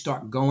 once you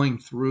start going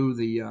through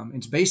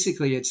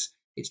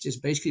it's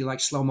just basically like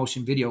slow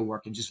motion video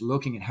work, and just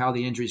looking at how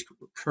the injuries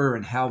occur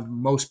and how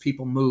most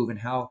people move and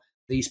how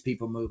these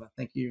people move. I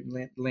think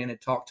Lynn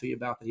had talked to you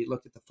about that. He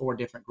looked at the 4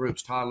 different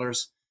groups: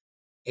 toddlers,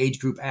 age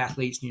group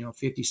athletes,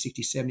 50,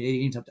 60, 70,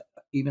 80,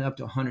 even up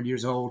to 100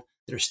 years old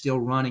that are still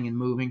running and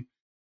moving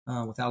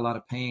without a lot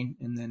of pain.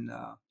 And then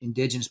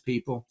indigenous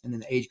people, and then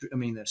the age group,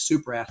 the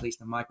super athletes,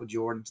 the Michael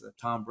Jordans, the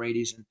Tom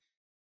Brady's, and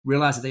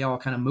realized that they all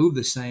kind of move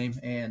the same.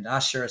 And I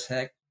sure as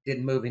heck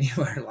didn't move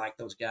anywhere like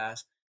those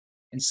guys.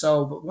 And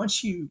so, but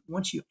once you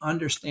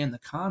understand the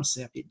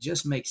concept, it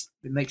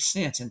makes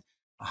sense. And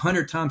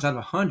 100 times out of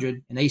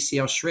 100, an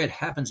ACL shred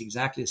happens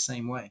exactly the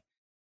same way.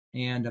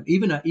 And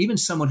even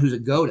someone who's a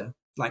GOATA,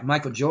 like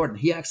Michael Jordan,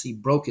 he actually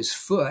broke his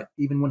foot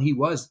even when he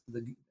was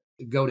the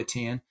GOATA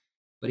 10.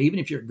 But even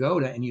if you're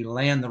GOATA and you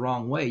land the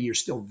wrong way, you're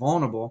still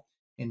vulnerable.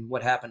 And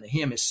what happened to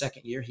him his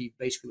second year, he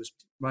basically was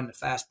running a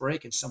fast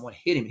break and someone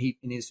hit him. He,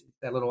 in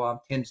that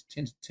little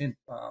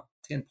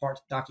 10-part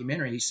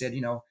documentary, he said,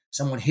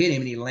 someone hit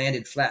him and he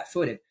landed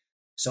flat-footed.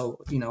 So,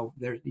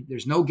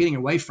 there's no getting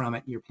away from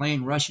it. You're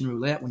playing Russian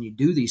roulette when you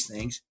do these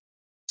things.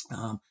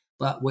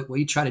 But what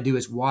you try to do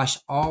is wash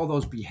all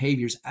those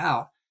behaviors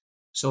out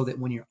so that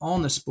when you're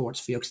on the sports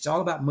field, 'cause it's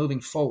all about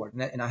moving forward.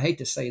 And I hate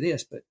to say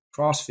this, but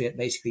CrossFit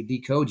basically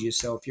decodes you.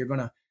 So if you're going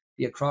to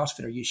be a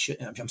CrossFitter,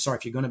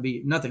 if you're going to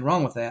be, nothing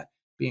wrong with that,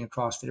 being a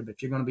CrossFitter, but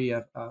if you're going to be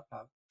a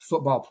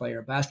football player,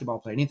 a basketball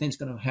player, anything that's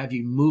going to have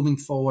you moving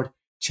forward,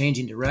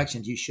 changing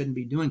directions, you shouldn't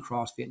be doing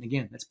CrossFit. And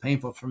again, that's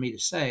painful for me to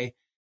say,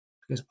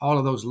 because all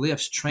of those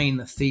lifts train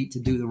the feet to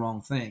do the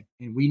wrong thing.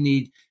 And we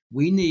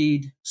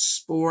need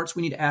sports,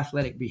 we need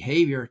athletic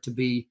behavior to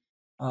be,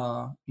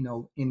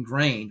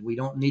 ingrained. We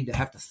don't need to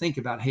have to think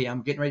about, hey,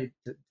 I'm getting ready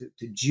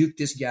to juke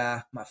this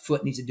guy. My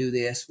foot needs to do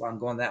this while I'm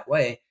going that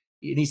way.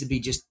 It needs to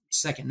be just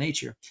second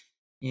nature.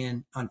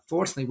 And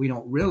unfortunately, we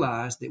don't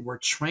realize that we're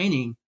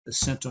training the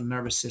central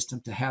nervous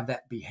system to have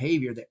that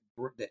behavior that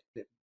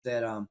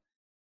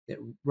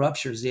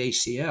ruptures the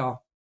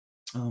ACL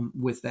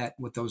with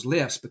those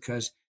lifts,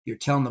 because you're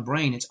telling the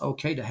brain it's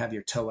okay to have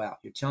your toe out.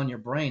 You're telling your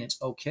brain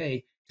it's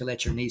okay to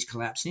let your knees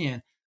collapse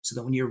in, so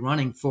that when you're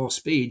running full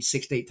speed,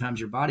 6 to 8 times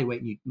your body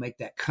weight, and you make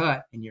that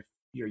cut, and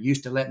you're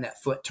used to letting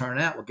that foot turn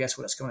out. Well, guess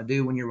what it's going to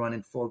do when you're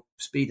running full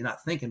speed and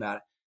not thinking about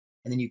it?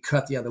 And then you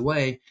cut the other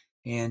way,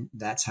 and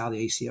that's how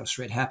the ACL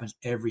shred happens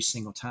every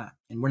single time.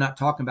 And we're not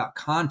talking about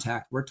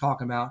contact. We're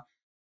talking about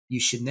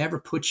you should never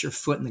put your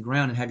foot in the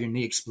ground and have your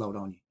knee explode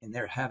on you. And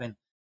they're having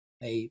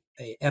a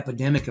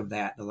epidemic of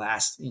that the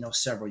last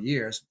several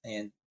years.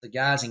 And the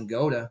guys in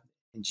GOATA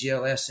and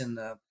GLS in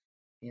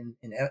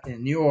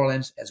New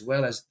Orleans, as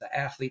well as the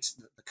athletes,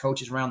 the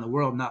coaches around the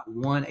world, not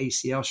one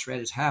ACL shred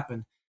has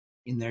happened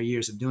in their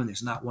years of doing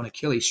this. Not one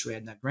Achilles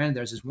shred. Now, granted,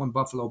 there's this one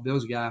Buffalo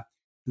Bills guy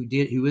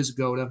who is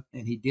GOATA,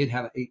 and he did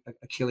have an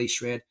Achilles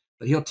shred,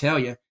 but he'll tell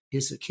you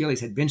his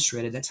Achilles had been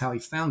shredded. That's how he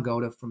found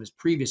GOATA, from his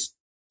previous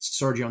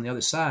surgery on the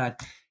other side.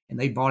 And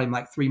they bought him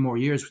like 3 more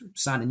years,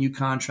 signed a new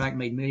contract,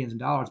 made millions of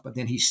dollars, but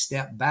then he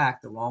stepped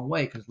back the wrong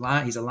way, because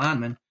he's a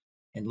lineman,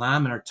 and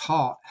linemen are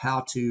taught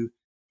how to,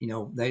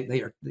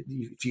 they are,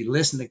 if you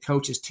listen to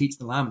coaches teach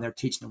the linemen, they're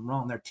teaching them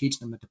wrong. They're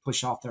teaching them to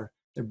push off their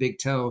big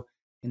toe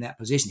in that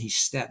position. He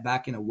stepped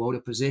back in a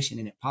WOTA position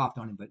and it popped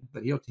on him,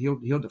 but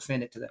he'll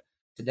defend it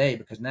today,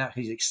 because now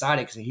he's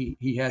excited, because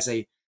he has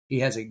a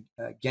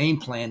game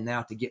plan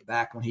now to get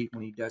back when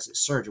he does his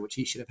surgery, which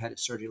he should have had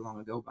his surgery long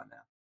ago by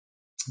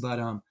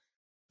now.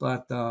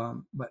 But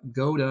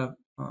GOATA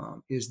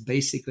is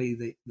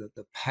basically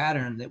the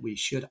pattern that we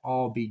should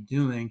all be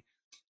doing,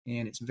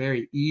 and it's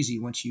very easy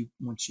once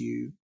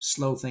you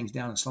slow things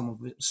down in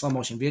slow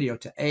motion video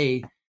to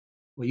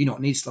Well, you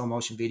don't need slow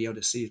motion video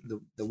to see the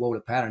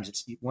WOTA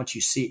patterns. Once you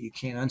see it, you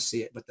can't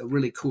unsee it. But the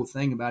really cool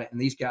thing about it, and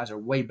these guys are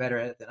way better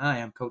at it than I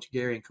am, Coach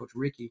Gary and Coach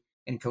Ricky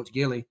and Coach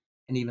Gilly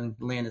and even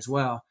Lynn as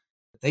well.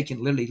 They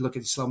can literally look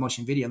at the slow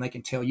motion video and they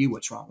can tell you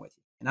what's wrong with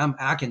you. And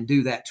I can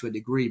do that to a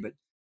degree, but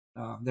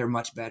they're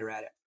much better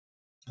at it.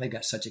 They've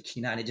got such a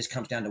keen eye. It just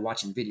comes down to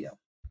watching video.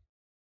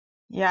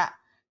 Yeah.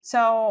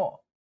 So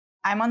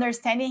I'm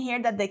understanding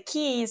here that the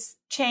key is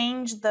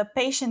change the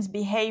patient's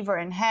behavior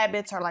and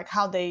habits, or like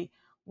how they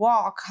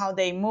walk, how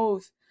they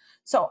move.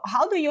 So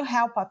how do you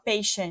help a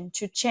patient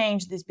to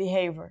change this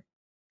behavior?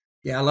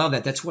 Yeah, I love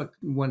that. That's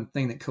one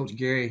thing that Coach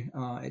Gary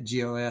at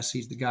GLS,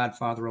 he's the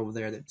godfather over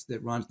there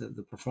that runs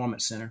the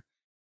Performance Center.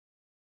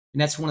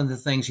 And that's one of the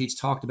things he's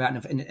talked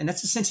about. And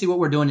that's essentially what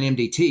we're doing in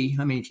MDT.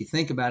 I mean, if you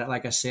think about it,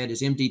 like I said,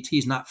 is MDT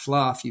is not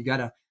fluff.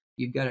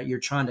 You're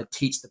trying to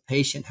teach the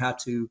patient how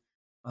to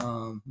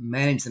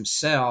manage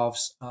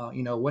themselves.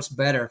 What's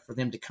better for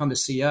them to come to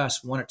see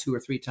us 1 or 2 or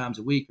 3 times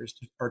a week,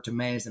 or to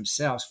manage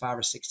themselves 5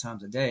 or 6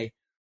 times a day.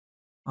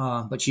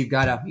 But you've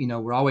got to,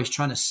 we're always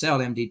trying to sell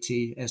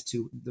MDT as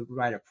to the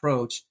right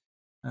approach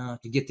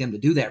to get them to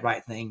do that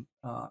right thing.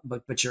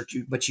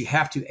 But you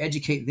have to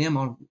educate them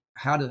on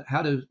how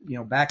to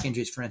back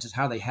injuries, for instance,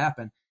 how they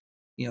happen.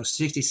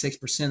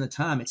 66% of the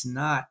time it's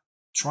not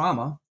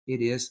trauma; it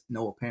is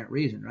no apparent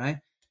reason, right?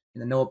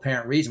 And the no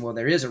apparent reason, well,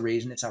 there is a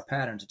reason. It's our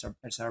patterns.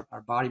 It's our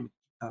body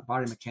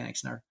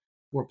mechanics and our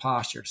poor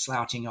posture,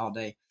 slouching all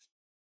day.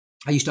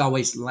 I used to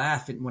always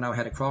laugh when I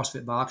had a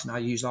CrossFit Box, and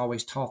I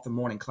always taught the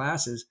morning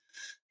classes.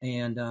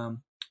 And,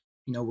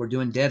 we're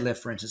doing deadlift,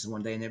 for instance,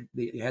 one day, and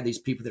they had these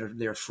people that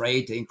they're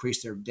afraid to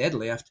increase their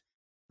deadlift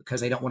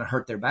because they don't want to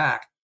hurt their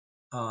back.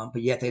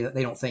 But yet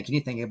they don't think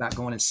anything about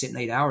going and sitting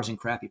 8 hours in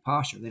crappy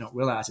posture. They don't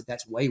realize that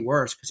that's way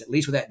worse, because at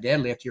least with that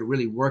deadlift, you're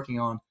really working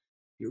on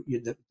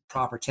the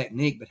proper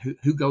technique. But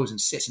who goes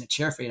and sits in a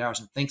chair for 8 hours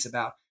and thinks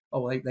about,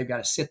 they've got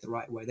to sit the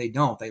right way? They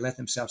don't. They let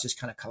themselves just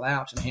kind of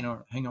collapse and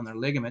hang on their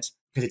ligaments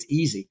because it's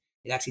easy.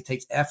 It actually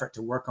takes effort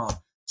to work on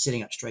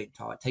sitting up straight and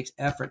tall. It takes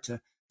effort to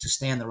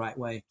stand the right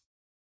way.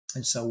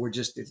 And so we're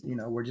just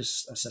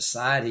a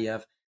society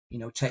of,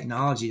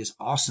 technology is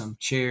awesome.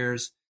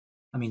 Computers,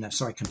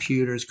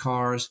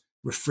 cars,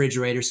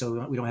 refrigerators,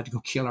 so we don't have to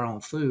go kill our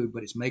own food,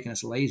 but it's making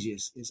us lazy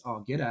is all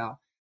get out.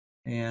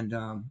 And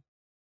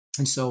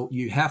so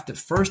you have to,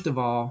 first of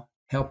all,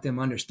 help them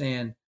know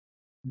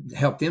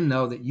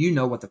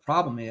that what the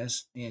problem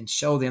is, and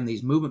show them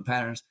these movement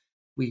patterns.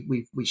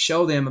 We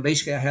show them,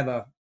 basically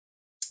at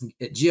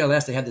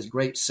GLS, they had this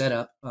great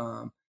setup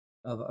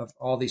of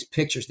all these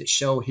pictures that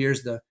show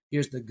here's the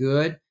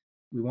good.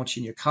 We want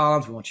you in your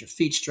columns. We want your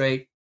feet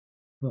straight.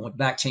 We want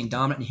back chain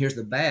dominant. And here's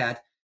the bad.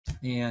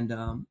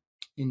 And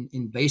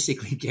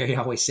basically, Gary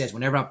always says,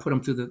 whenever I put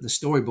them through the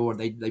storyboard,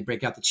 they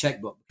break out the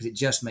checkbook because it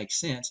just makes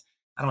sense.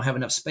 I don't have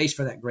enough space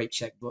for that great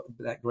checkbook,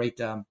 that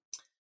great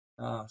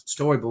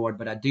storyboard,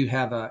 but I do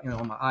have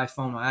on my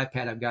iPhone, my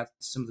iPad, I've got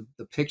some of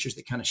the pictures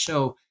that kind of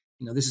show,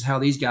 this is how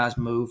these guys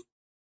move.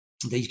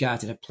 These guys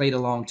that have played a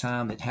long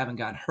time, that haven't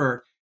gotten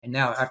hurt. And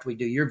now after we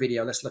do your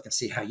video, let's look and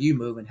see how you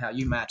move and how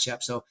you match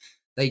up. So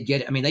they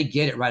get it. They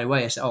get it right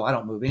away. I say, I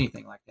don't move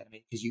anything like that.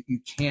 Because you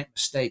can't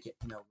mistake it.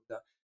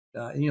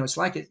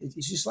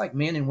 It's just like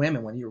men and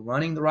women. When you're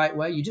running the right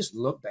way, you just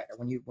look better.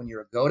 When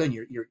you're a GOATA, and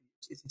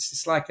it's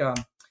just like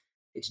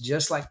it's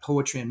just like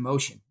poetry in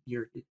motion.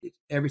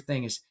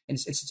 Everything is, and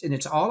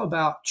it's all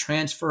about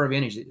transfer of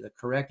energy, the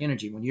correct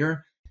energy. When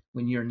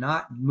you're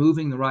not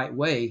moving the right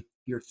way,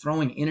 you're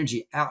throwing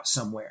energy out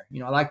somewhere.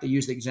 I like to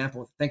use the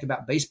example, think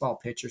about baseball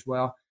pitchers.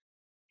 Well,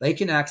 they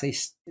can actually,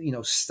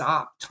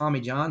 stop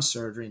Tommy John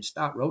surgery and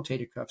stop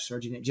rotator cuff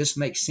surgery. And it just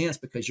makes sense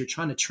because you're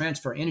trying to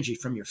transfer energy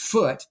from your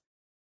foot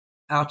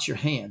out your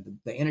hand.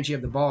 The energy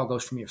of the ball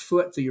goes from your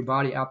foot through your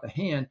body out the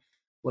hand.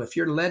 Well, if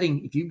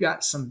you've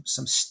got some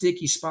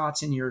sticky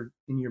spots in your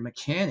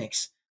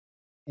mechanics,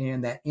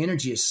 and that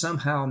energy is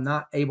somehow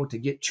not able to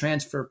get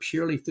transferred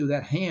purely through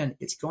that hand,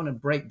 it's going to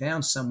break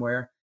down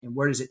somewhere. And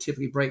where does it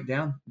typically break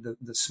down?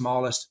 The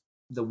smallest,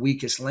 the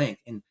weakest link.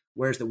 And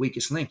where's the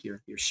weakest link?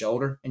 Your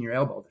shoulder and your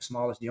elbow, the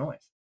smallest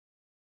joints.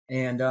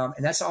 And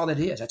that's all it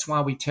is. That's why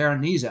we tear our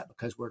knees up,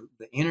 because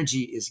the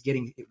energy is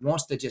getting, it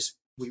wants to just,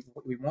 we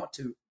want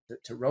to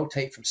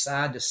rotate from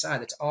side to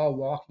side. That's all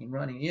walking and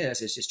running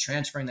is. It's just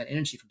transferring that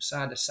energy from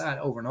side to side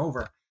over and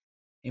over.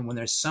 And when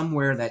there's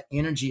somewhere that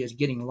energy is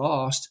getting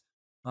lost,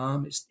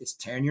 it's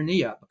tearing your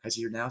knee up, because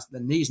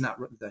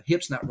the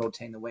hip's not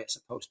rotating the way it's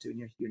supposed to,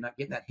 and you're not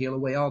getting that heel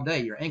away all day.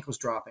 Your ankle's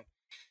dropping,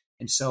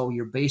 and so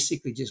you're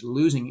basically just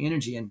losing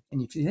energy. And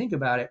if you think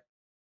about it,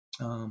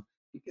 I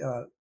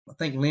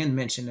think Lynn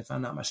mentioned, if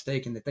I'm not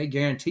mistaken, that they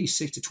guarantee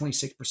 6 to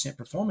 26%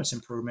 performance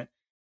improvement.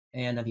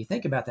 And if you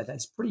think about that,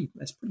 that's pretty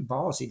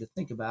ballsy to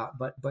think about,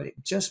 but it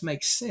just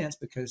makes sense,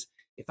 because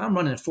if I'm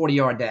running a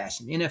 40-yard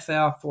dash in the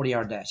NFL,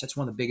 40-yard dash, that's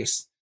one of the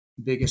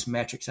biggest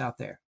metrics out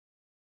there.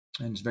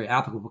 And it's very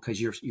applicable,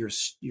 because you're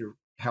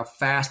how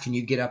fast can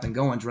you get up and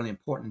going is really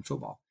important in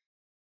football.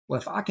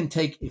 Well, if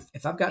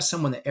I've got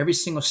someone that every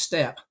single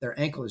step, their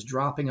ankle is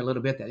dropping a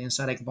little bit, that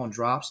inside ankle bone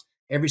drops,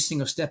 every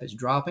single step is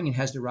dropping and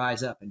has to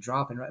rise up and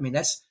drop. And I mean,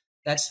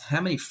 that's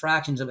how many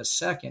fractions of a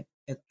second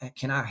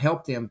can I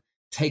help them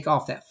take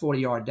off that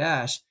 40-yard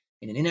dash.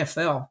 In an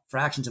NFL,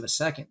 fractions of a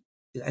second,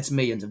 that's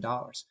millions of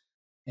dollars.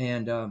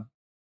 And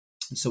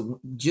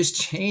so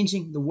just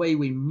changing the way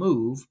we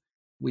move,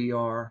 we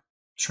are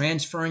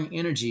transferring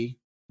energy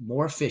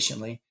more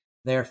efficiently.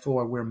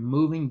 Therefore, we're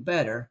moving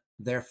better.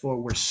 Therefore,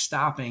 we're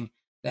stopping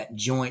that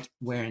joint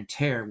wear and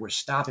tear.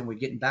 We're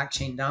getting back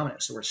chain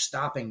dominant. So we're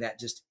stopping that,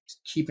 just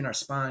keeping our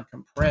spine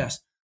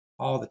compressed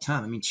all the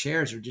time. I mean,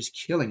 chairs are just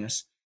killing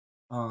us.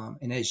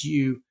 And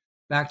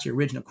back to your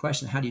original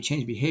question, how do you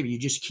change behavior? You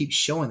just keep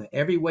showing it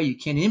every way you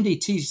can.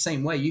 MDT is the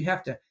same way.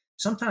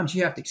 Sometimes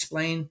you have to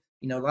explain,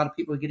 a lot of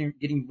people are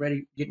getting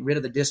rid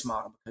of the DISC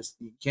model because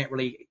you can't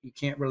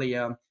really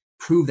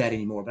prove that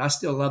anymore. But I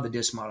still love the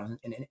DISC model,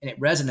 and it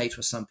resonates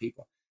with some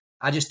people.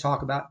 I just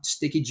talk about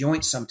sticky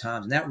joints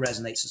sometimes, and that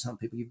resonates with some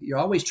people. You're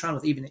always trying,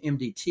 with even the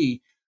MDT,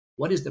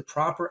 what is the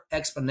proper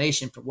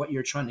explanation for what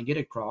you're trying to get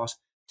across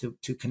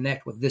to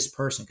connect with this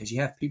person? Because you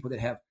have people that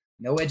have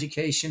no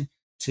education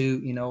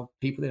to,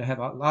 people that have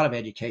a lot of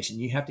education.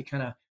 You have to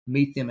kind of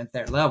meet them at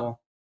their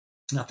level.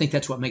 And I think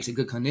that's what makes a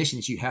good clinician,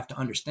 is you have to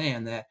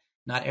understand that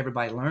not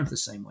everybody learns the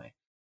same way.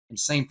 And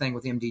same thing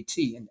with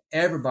MDT. And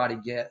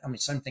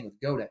same thing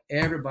with GOATA.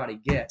 Everybody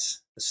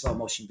gets the slow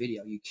motion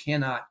video. You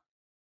cannot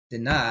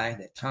deny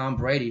that Tom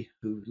Brady,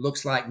 who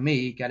looks like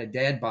me, got a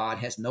dad bod,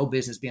 has no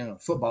business being on a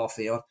football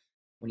field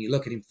when you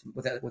look at him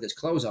with his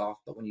clothes off.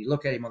 But when you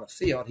look at him on the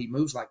field, he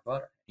moves like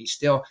butter.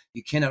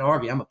 You cannot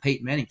argue. I'm a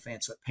Peyton Manning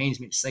fan, so it pains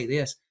me to say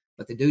this,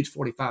 but the dude's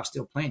 45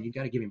 still playing. You've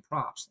got to give him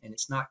props. And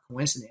it's not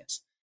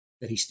coincidence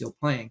that he's still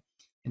playing.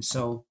 And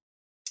so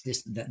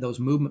those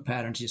movement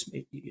patterns,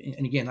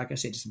 and again, like I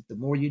said, just the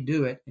more you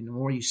do it and the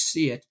more you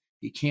see it,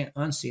 you can't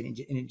unsee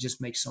it, and it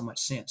just makes so much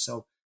sense.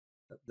 So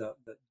the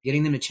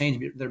getting them to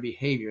change their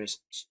behavior is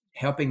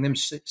helping them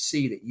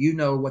see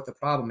that what the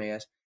problem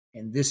is,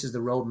 and this is the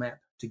roadmap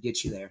to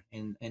get you there.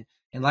 And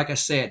like I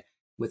said,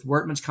 with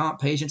workman's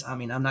comp patients, I'm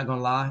not going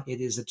to lie, it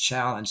is a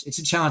challenge. It's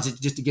a challenge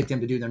just to get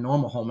them to do their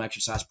normal home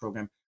exercise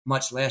program,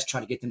 much less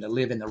try to get them to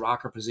live in the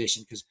rocker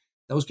position, because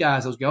those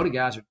GOATA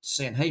guys are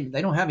saying, hey,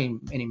 they don't have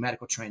any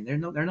medical training. They're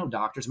no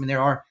doctors.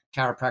 There are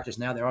chiropractors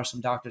now. There are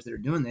some doctors that are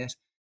doing this,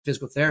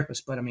 physical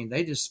therapists, but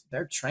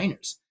they're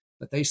trainers.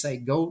 But they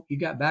say, you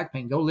got back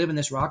pain, go live in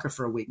this rocker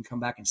for a week and come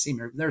back and see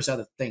me. There's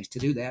other things to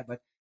do that, but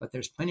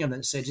there's plenty of them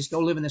that say, just go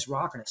live in this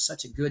rocker, and it's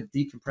such a good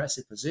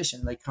decompressive position.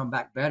 And they come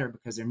back better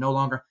because they're no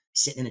longer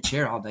sitting in a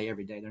chair all day,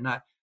 every day. They're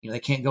not, they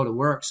can't go to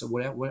work, so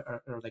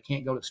or they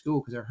can't go to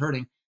school because they're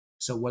hurting.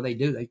 So what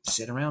do? They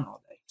sit around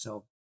all day.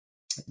 So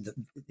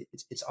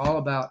it's all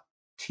about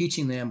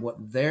teaching them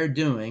what they're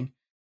doing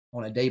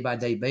on a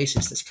day-by-day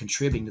basis that's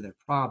contributing to their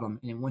problem.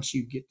 And once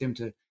you get them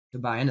to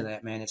buy into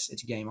that, man, it's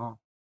game on.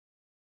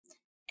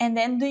 And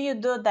then do you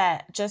do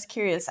that, just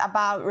curious,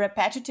 about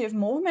repetitive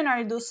movement, or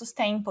you do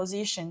sustained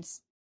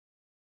positions?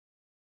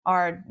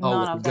 Or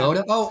none of them?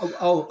 GOATA?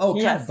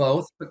 Yes. Kind of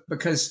both.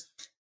 Because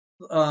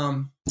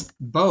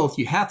both,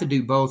 you have to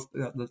do both.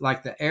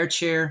 Like the air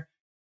chair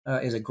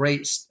is a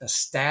great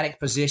static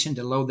position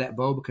to load that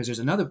bow, because there's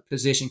another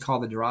position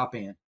called the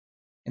drop-in.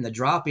 And the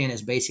drop-in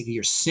is basically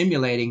you're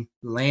simulating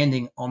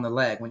landing on the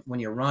leg. When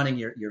you're running,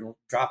 you're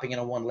dropping in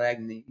on one leg,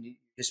 and you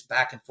just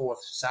back and forth,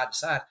 side to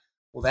side.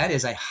 Well, that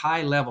is a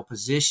high-level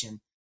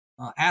position.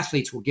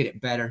 Athletes will get it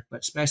better,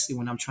 but especially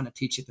when I'm trying to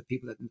teach it to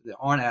people that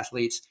aren't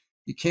athletes,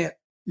 you can't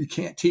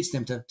teach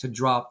them to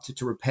drop, to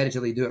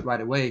repetitively do it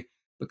right away,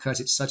 because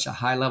it's such a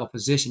high-level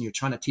position. You're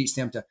trying to teach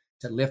them to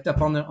lift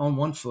up on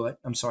one foot.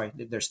 I'm sorry,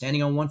 they're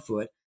standing on one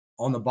foot,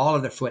 on the ball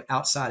of their foot,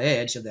 outside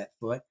edge of that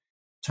foot,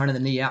 turning the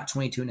knee out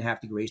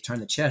 22.5 degrees,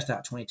 turn the chest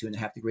out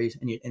 22.5 degrees.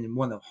 And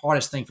one of the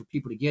hardest things for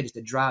people to get is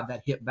to drive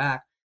that hip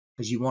back,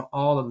 because you want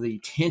all of the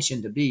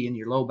tension to be in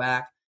your low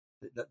back,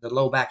 the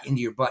low back into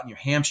your butt and your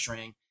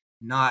hamstring,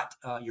 not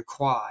your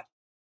quad.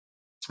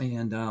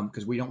 And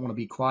because we don't want to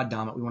be quad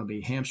dominant, we want to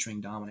be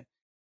hamstring dominant.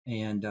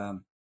 And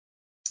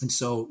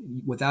so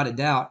without a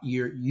doubt,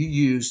 you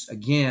use,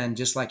 again,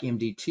 just like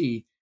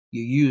MDT,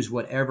 you use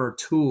whatever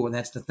tool. And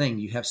that's the thing.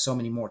 You have so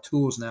many more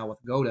tools now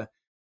with GOATA,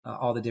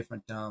 all the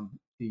different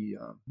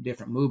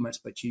different movements,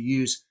 but you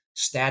use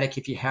static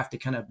if you have to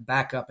kind of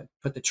back up and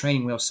put the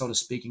training wheel, so to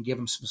speak, and give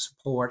them some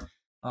support.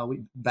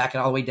 We back it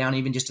all the way down,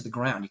 even just to the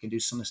ground. You can do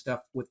some of the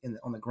stuff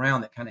on the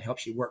ground that kind of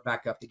helps you work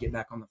back up to get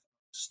back on the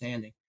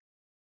standing.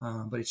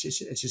 But it's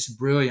just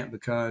brilliant,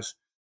 because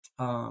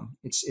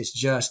it's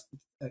just,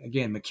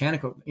 again,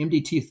 mechanical.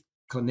 MDT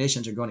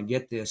clinicians are going to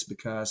get this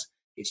because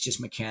it's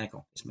just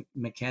mechanical. It's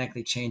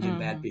mechanically changing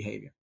bad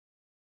behavior.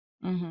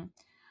 Mm-hmm.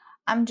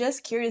 I'm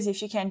just curious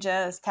if you can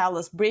just tell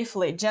us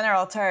briefly,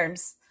 general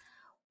terms,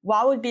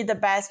 what would be the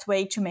best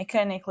way to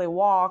mechanically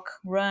walk,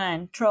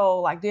 run, throw?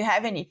 Like, do you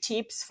have any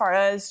tips for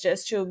us,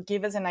 just to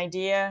give us an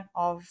idea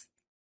of,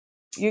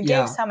 you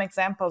gave some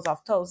examples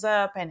of toes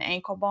up and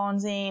ankle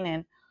bones in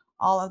and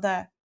all of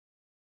that.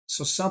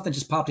 So something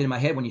just popped into my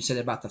head when you said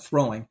about the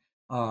throwing.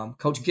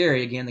 Coach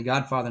Gary, again, the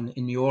Godfather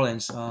in New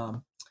Orleans,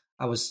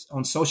 I was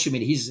on social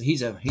media.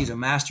 He's a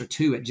master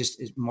too at just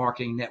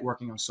marketing,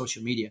 networking on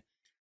social media.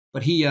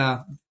 But he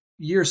a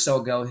year or so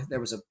ago,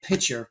 there was a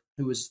pitcher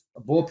who was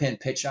a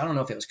bullpen pitcher. I don't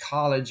know if it was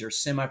college or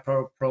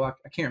semi-pro,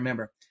 I can't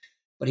remember.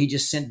 But he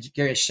just sent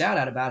Gary a shout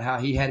out about how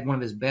he had one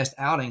of his best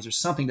outings or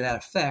something to that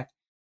effect.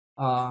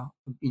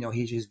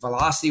 His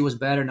velocity was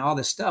better and all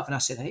this stuff. And I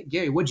said, hey,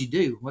 Gary, what'd you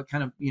do? What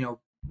kind of,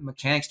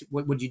 mechanics,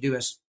 what would you do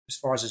as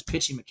far as his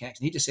pitching mechanics?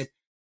 And he just said,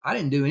 I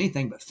didn't do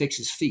anything but fix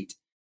his feet.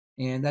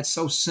 And that's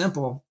so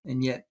simple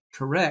and yet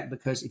correct,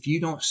 because if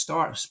you don't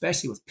start,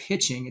 especially with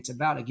pitching, it's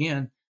about,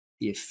 again,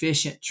 the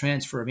efficient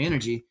transfer of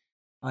energy.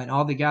 And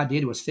all the guy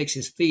did was fix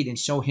his feet and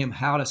show him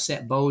how to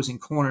set bows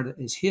and corner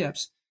his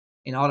hips.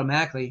 And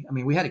automatically, I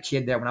mean, we had a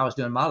kid there when I was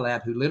doing my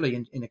lab who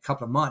literally in a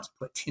couple of months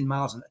put 10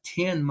 miles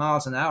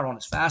an hour on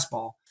his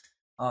fastball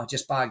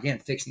just by, again,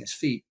 fixing his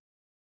feet.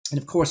 And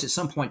of course, at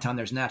some point in time,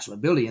 there's natural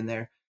ability in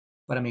there.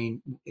 But I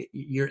mean,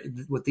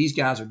 what these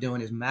guys are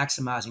doing is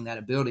maximizing that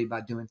ability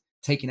by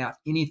taking out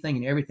anything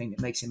and everything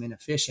that makes him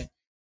inefficient.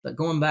 But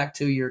going back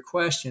to your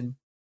question,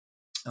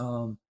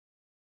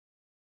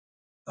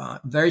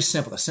 very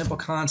simple. The simple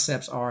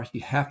concepts are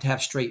you have to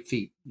have straight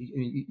feet.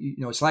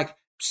 It's like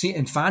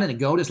finding a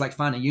goat is like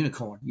finding a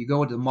unicorn. You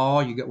go to the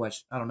mall,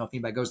 which I don't know if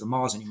anybody goes to the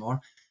malls anymore,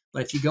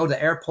 but if you go to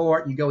the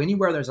airport, you go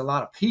anywhere there's a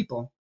lot of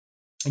people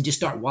and just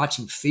start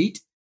watching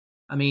feet.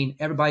 I mean,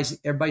 everybody's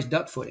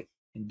duck footed,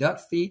 and duck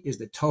feet is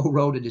the toll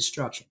road to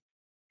destruction.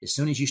 As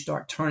soon as you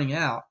start turning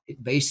out,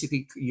 it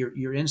basically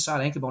your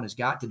inside ankle bone has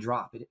got to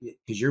drop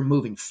because you're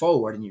moving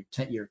forward and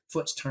your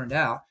foot's turned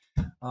out,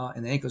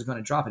 and the ankle is going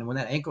to drop. And when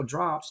that ankle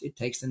drops, it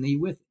takes the knee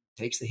with it,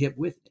 it takes the hip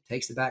with it, it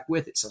takes the back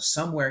with it. So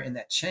somewhere in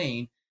that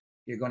chain,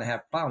 you're going to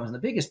have problems. And the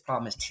biggest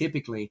problem is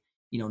typically,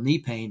 knee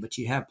pain, but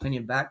you have plenty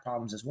of back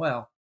problems as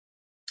well.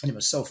 And it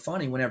was so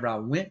funny whenever I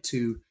went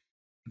to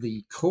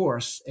the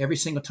course, every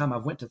single time I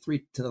went to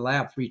the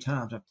lab 3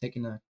 times. I've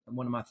taken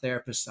one of my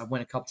therapists. I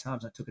went a couple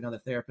times. I took another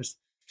therapist.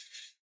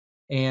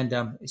 And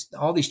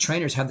all these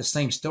trainers have the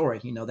same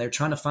story. They're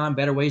trying to find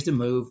better ways to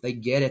move. They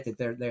get it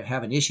that they're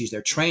having issues.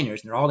 They're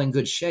trainers and they're all in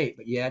good shape,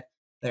 but yet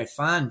they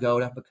find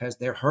GOATA because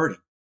they're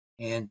hurting.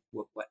 And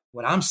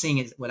what I'm seeing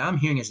is what I'm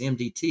hearing is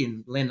MDT,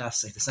 and Lynn and I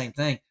say the same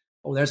thing.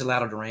 Oh, there's a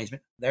lateral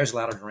derangement. There's a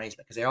lateral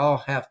derangement, because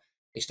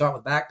they start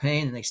with back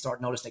pain and they start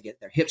notice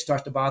their hips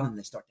start to bother them and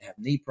they start to have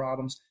knee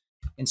problems.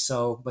 And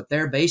so, but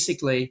they're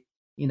basically,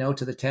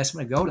 to the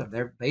testament of GOATA,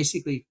 they're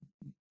basically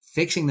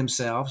fixing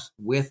themselves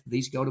with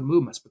these GOATA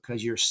movements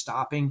because you're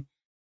stopping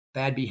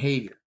bad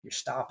behavior. You're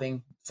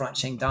stopping front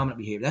chain dominant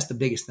behavior. That's the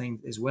biggest thing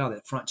as well,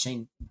 that front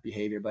chain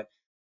behavior. But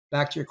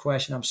back to your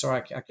question, I'm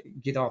sorry I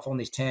get off on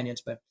these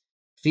tangents, but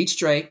feet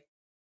straight.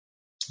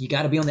 You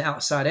got to be on the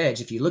outside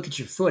edge. If you look at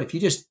your foot, if you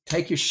just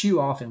take your shoe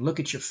off and look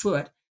at your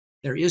foot,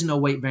 there is no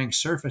weight-bearing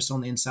surface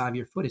on the inside of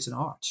your foot. It's an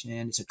arch,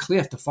 and it's a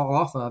cliff to fall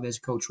off of, as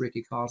Coach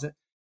Ricky calls it.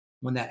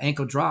 When that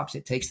ankle drops,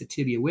 it takes the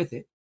tibia with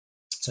it.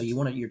 So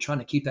you're trying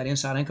to keep that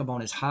inside ankle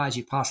bone as high as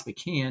you possibly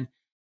can.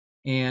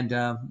 And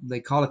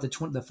they call it the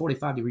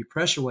 45-degree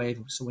pressure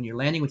wave. So when you're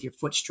landing with your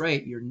foot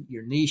straight, your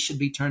knee should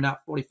be turned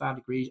out 45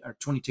 degrees or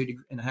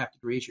 22.5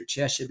 degrees. Your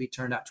chest should be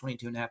turned out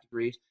 22.5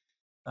 degrees.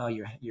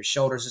 Your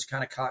shoulders is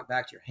kind of cocked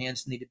back. Your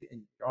hands and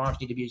your arms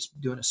need to be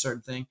doing a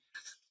certain thing.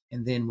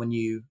 And then when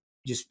you're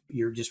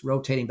just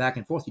rotating back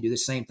and forth, you do the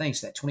same thing.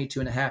 So that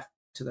 22.5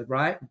 to the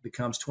right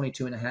becomes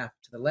 22.5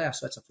 to the left.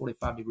 So that's a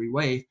 45-degree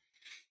wave.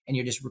 And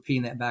you're just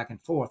repeating that back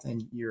and forth.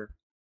 And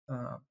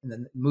and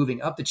then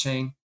moving up the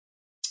chain,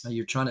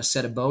 you're trying to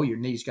set a bow. Your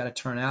knees got to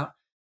turn out,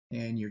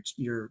 and your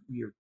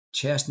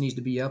chest needs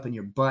to be up, and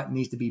your butt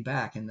needs to be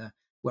back. And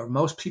what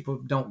most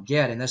people don't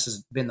get, and this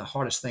has been the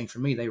hardest thing for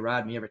me, they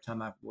ride me every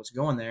time I was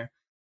going there,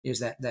 is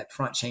that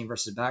front chain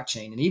versus back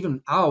chain. And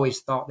even I always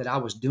thought that I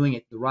was doing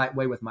it the right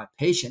way with my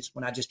patients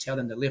when I just tell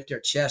them to lift their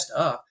chest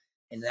up,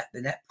 and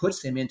that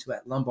puts them into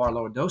that lumbar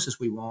lordosis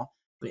we want,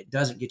 but it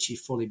doesn't get you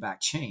fully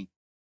back chain.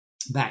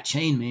 Back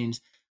chain means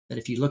that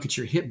if you look at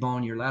your hip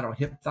bone, your lateral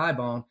hip thigh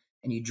bone,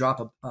 and you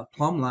drop a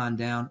plumb line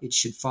down, it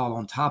should fall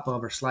on top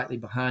of or slightly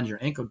behind your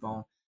ankle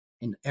bone.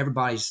 And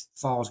everybody's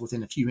falls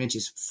within a few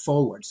inches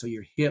forward. So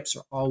your hips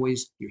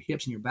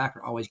and your back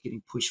are always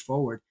getting pushed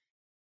forward.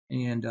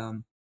 And,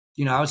 I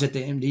was at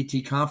the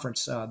MDT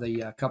conference,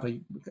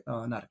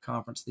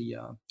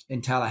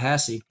 in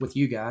Tallahassee with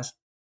you guys.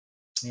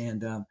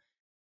 And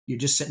you're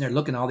just sitting there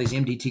looking at all these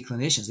MDT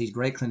clinicians, these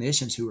great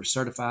clinicians who are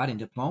certified in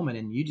Diplomat,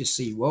 and you just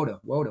see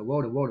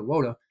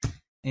WOTA.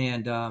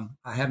 And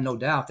I have no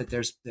doubt that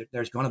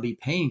there's going to be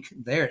pain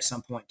there at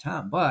some point in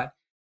time. But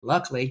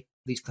luckily,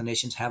 these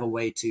clinicians have a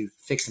way to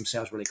fix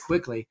themselves really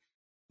quickly.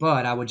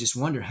 But I would just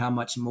wonder how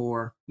much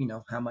more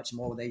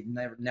will they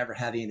never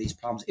have any of these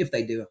problems if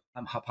they do.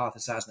 I'm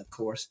hypothesizing, of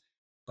course,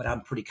 but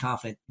I'm pretty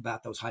confident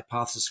about those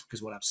hypotheses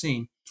because what I've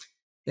seen,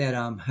 that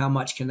how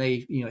much can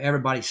they,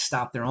 everybody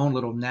stop their own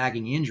little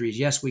nagging injuries.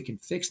 Yes, we can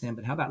fix them,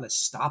 but how about let's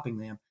stopping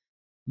them?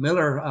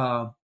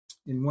 Miller,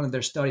 in one of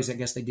their studies, I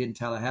guess they did in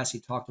Tallahassee,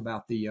 talked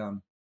about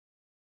the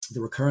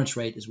recurrence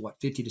rate is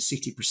 50 to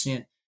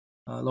 60%.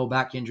 Low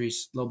back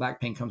injuries, low back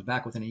pain comes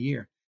back within a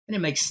year. And it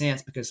makes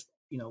sense because,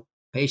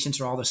 patients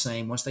are all the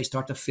same. Once they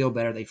start to feel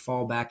better, they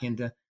fall back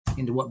into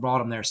what brought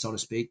them there, so to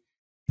speak.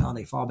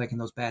 They fall back in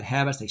those bad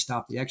habits. They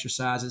stop the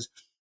exercises,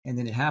 and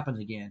then it happens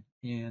again.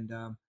 And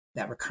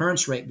that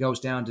recurrence rate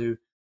goes down to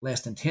less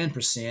than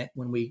 10%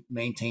 when we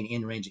maintain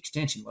in-range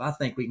extension. Well, I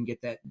think we can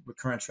get that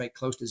recurrence rate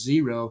close to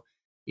zero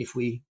if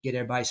we get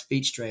everybody's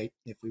feet straight,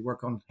 if we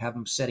work on have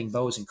them setting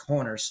bows and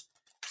corners,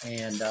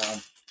 and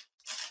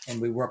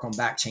we work on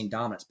back chain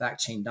dominance. Back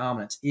chain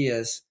dominance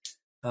is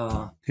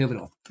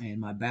pivotal, and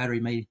my battery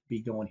may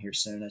be going here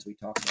soon as we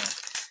talk about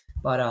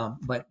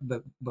it.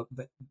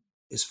 But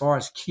as far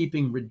as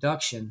keeping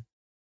reduction,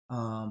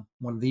 one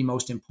of the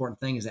most important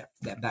things is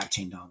that back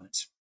chain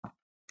dominance.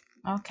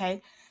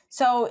 Okay.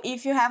 So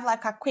if you have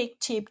like a quick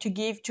tip to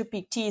give to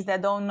PTs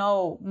that don't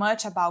know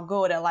much about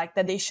GOATA, like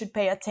that they should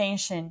pay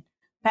attention,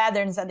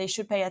 patterns that they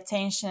should pay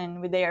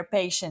attention with their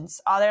patients,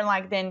 other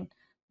than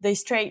the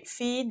straight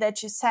feed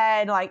that you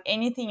said, like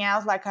anything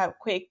else, like a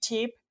quick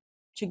tip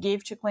to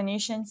give to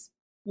clinicians?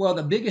 Well,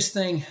 the biggest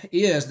thing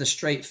is the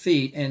straight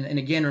feet. And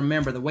again,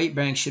 remember, the weight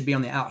bearing should be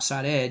on the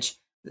outside edge.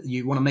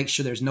 You want to make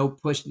sure there's no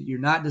push. You're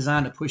not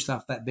designed to push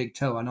off that big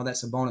toe. I know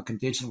that's a bone of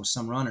contention with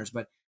some runners,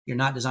 but you're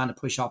not designed to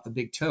push off the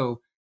big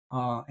toe.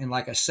 And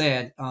like I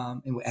said,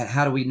 and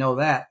how do we know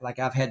that? Like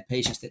I've had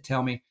patients that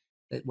tell me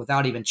that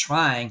without even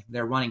trying,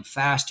 they're running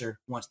faster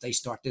once they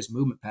start this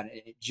movement pattern.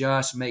 It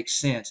just makes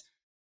sense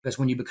because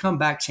when you become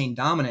back chain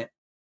dominant,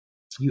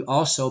 you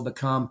also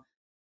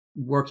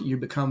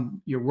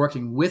you're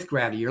working with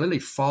gravity. You're literally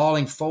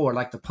falling forward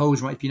like the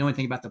pose run. If you know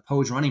anything about the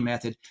pose running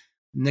method,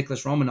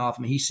 Nicholas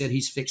Romanoff, he said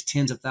he's fixed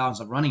tens of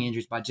thousands of running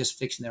injuries by just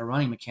fixing their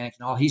running mechanics.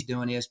 And all he's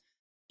doing is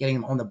getting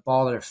them on the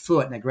ball of their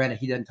foot. Now, granted,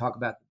 he doesn't talk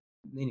about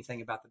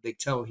anything about the big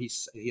toe. He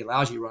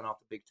allows you to run off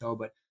the big toe,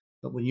 but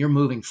when you're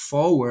moving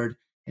forward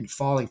and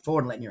falling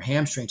forward and letting your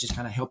hamstrings just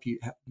kind of help you,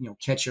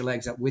 catch your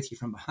legs up with you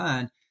from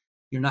behind,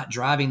 you're not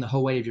driving the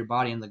whole weight of your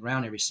body into the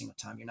ground every single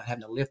time. You're not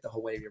having to lift the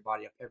whole weight of your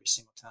body up every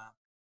single time.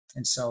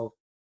 And so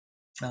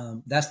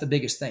that's the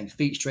biggest thing: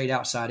 feet straight,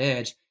 outside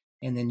edge.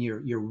 And then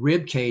your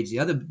rib cage, the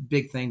other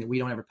big thing that we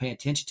don't ever pay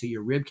attention to,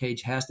 your rib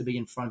cage has to be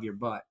in front of your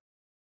butt.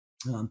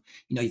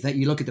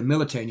 You look at the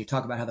military and you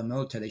talk about how the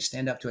military, they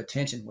stand up to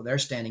attention. Well, they're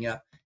standing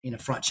up in a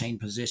front chain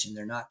position.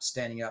 They're not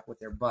standing up with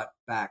their butt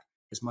back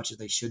as much as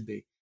they should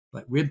be.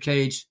 But rib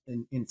cage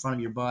in front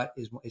of your butt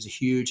is a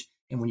huge.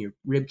 And when your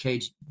rib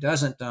cage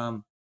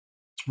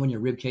when your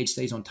rib cage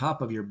stays on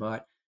top of your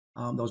butt,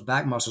 those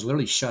back muscles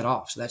literally shut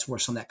off. So that's where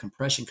some of that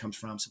compression comes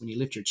from. So when you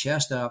lift your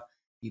chest up,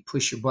 you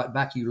push your butt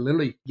back, you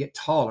literally get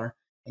taller,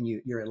 and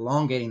you're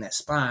elongating that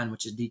spine,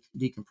 which is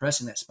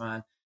decompressing that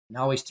spine. And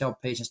I always tell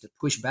patients to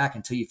push back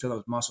until you feel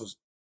those muscles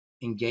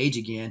engage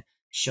again,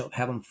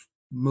 have them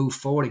move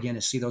forward again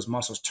and see those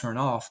muscles turn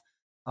off,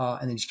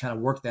 and then just kind of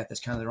work that. That's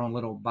kind of their own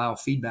little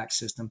biofeedback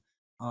system.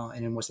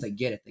 And then once they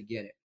get it, they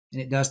get it.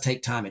 And it does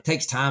take time. It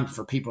takes time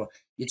for people.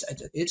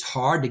 It's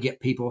hard to get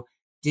people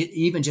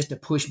even just to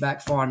push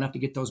back far enough to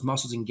get those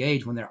muscles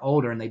engaged when they're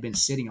older and they've been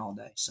sitting all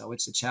day. So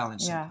it's a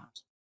challenge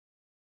sometimes.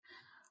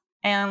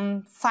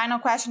 And final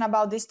question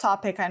about this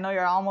topic. I know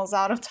you're almost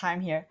out of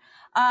time here.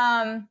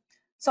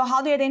 So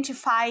how do you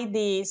identify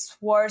these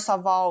worst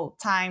of all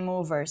time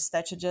movers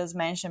that you just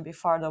mentioned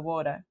before the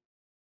GOATA?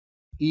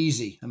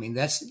 Easy.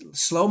 That's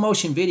slow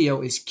motion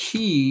video is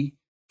key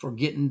for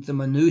getting the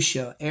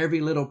minutia, every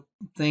little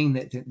thing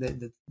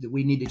that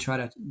we need to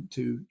try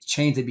to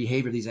change the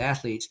behavior of these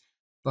athletes.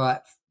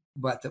 But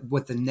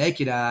with the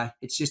naked eye,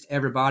 it's just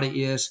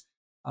everybody is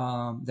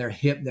their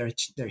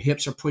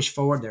hips are pushed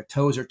forward, their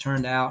toes are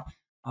turned out,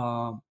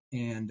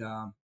 and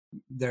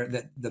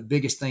the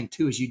biggest thing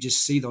too is you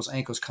just see those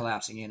ankles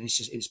collapsing in.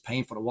 It's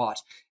painful to watch.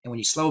 And when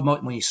you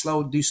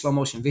do slow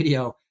motion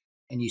video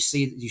and you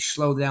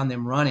slow down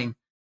them running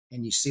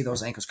and you see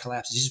those ankles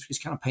collapse, it's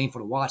kind of painful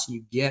to watch. And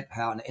you get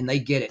and they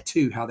get it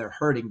too, how they're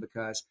hurting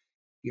because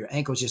your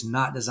ankle's just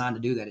not designed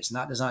to do that. It's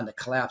not designed to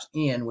collapse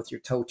in with your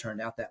toe turned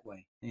out that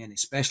way. And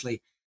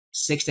especially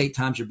 6 to 8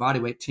 times your body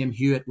weight. Tim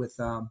Hewitt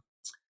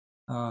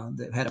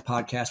that had a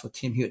podcast with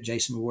Tim Hewitt,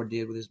 Jason Ward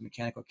did with his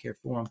Mechanical Care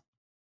Forum.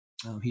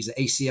 He's the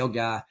ACL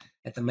guy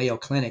at the Mayo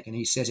Clinic, and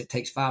he says it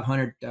takes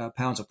 500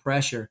 pounds of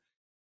pressure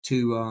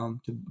to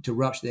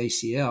rupture the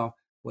ACL.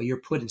 Well, you're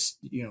putting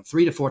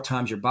 3 to 4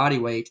 times your body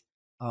weight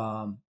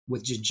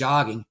with just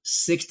jogging,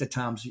 6 to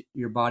times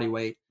your body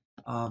weight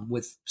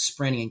with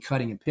sprinting and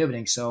cutting and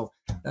pivoting. So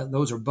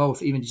those are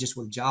both, even just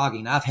with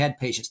jogging. I've had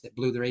patients that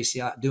blew their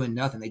ACL doing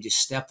nothing. They just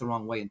stepped the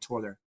wrong way and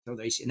tore their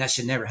ACL. And that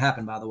should never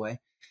happen, by the way.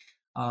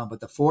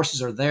 But the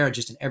forces are there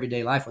just in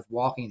everyday life with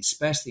walking,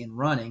 especially in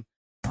running.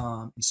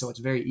 And so it's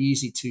very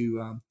easy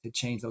to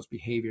change those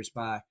behaviors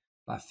by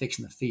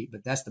fixing the feet.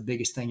 But that's the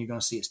biggest thing you're going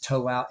to see is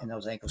toe out and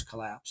those ankles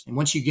collapse. And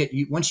once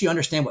you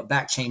understand what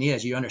back chain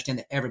is, you understand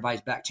that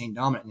everybody's back chain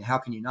dominant. And how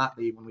can you not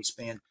be when we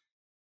spend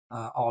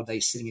all day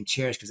sitting in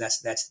chairs? Because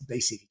that's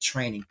basically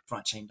training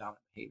front chain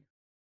dominant behavior.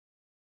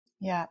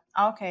 Yeah.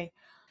 Okay.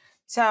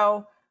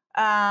 So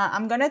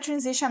I'm going to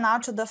transition now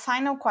to the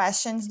final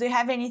questions. Do you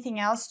have anything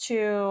else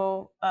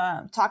to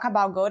talk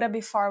about GOATA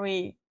before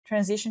we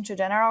transition to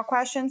general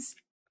questions?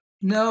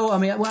 No, I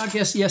mean, well, I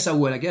guess, yes, I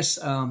would. I guess,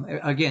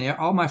 again,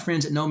 all my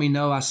friends that know me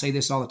know I say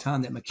this all the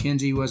time, that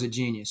McKenzie was a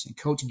genius and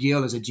Coach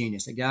Gill is a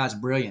genius. The guy's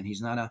brilliant.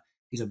 He's a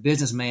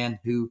businessman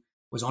who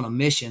was on a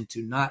mission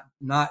to not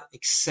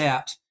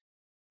accept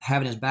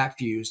having his back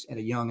fused at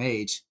a young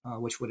age,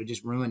 which would have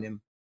just ruined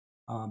him,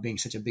 being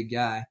such a big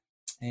guy.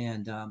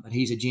 And, but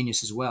he's a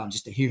genius as well. And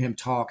just to hear him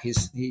talk,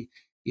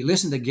 you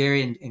listen to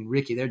Gary and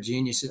Ricky, they're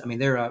geniuses. I mean,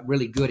 they're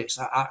really good at it.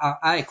 So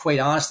I equate,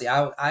 honestly,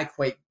 I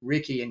equate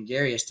Ricky and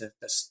Gary as to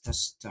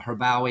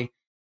Herbawi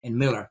and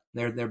Miller.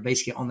 They're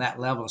basically on that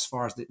level as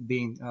far as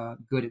being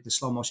good at the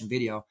slow motion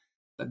video.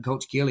 But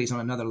Coach Gilly's on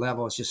another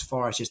level as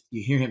far as just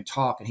you hear him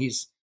talk, and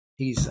he's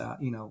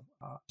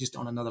just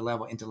on another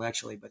level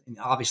intellectually. But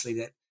obviously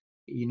that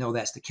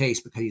that's the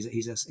case because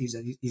he's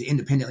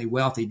independently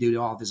wealthy due to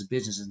all of his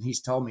businesses. And he's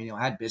told me,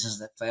 I had businesses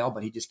that failed,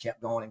 but he just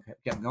kept going and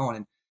kept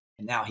going.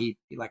 And now he,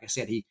 like I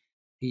said, he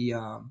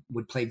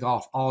would play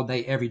golf all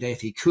day, every day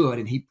if he could,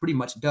 and he pretty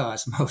much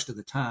does most of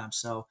the time.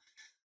 So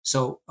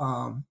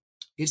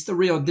it's the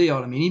real deal.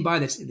 I mean, anybody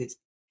that's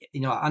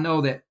I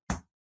know that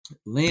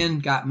Lynn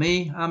got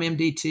me. I'm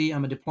MDT.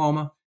 I'm a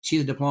diploma.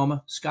 She's a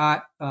diploma.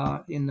 Scott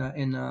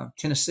in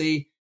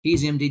Tennessee,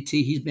 he's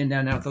MDT. He's been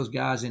down there with those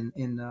guys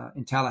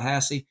in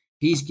Tallahassee.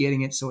 He's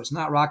getting it. So it's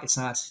not rocket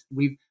science.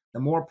 The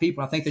more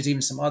people, I think there's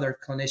even some other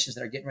clinicians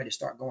that are getting ready to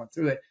start going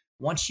through it.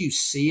 Once you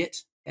see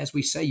it, as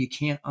we say, you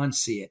can't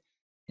unsee it.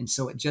 And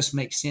so it just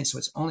makes sense. So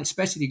it's only,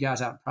 especially you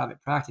guys out in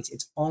private practice,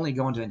 it's only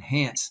going to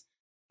enhance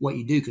what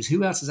you do. Because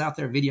who else is out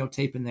there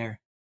videotaping their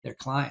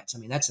clients? I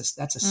mean, that's a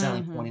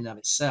selling point in of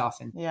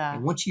itself. And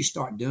once you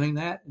start doing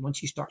that,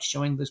 once you start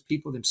showing those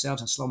people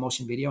themselves in slow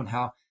motion video and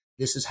how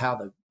this is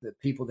how the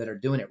people that are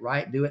doing it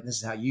right do it, and this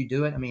is how you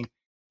do it. I mean,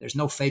 there's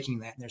no faking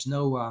that. There's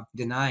no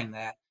denying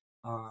that.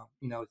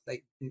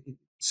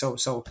 So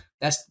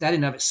that's that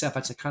in of itself.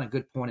 That's a kind of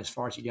good point as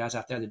far as you guys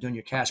out there that are doing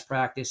your cash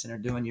practice and are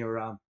doing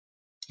your,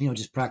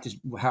 just practice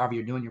however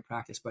you're doing your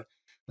practice. But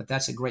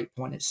that's a great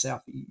point in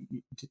itself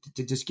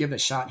to just give it a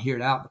shot and hear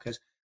it out, because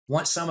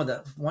once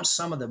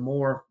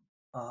more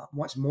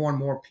and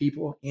more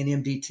people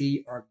in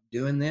MDT are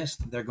doing this,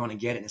 they're going to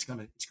get it. It's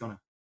going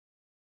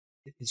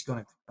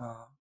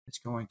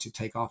to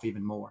take off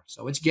even more.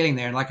 So it's getting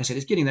there. And like I said,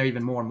 it's getting there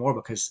even more and more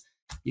because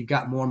you've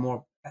got more and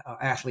more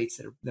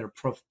athletes that are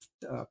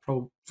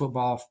pro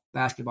football,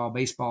 basketball,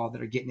 baseball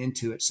that are getting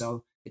into it.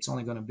 So it's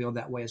only going to build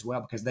that way as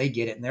well because they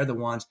get it and they're the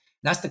ones.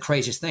 That's the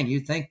craziest thing. You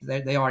think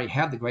they already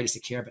have the greatest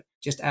of care, but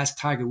just ask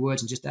Tiger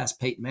Woods and just ask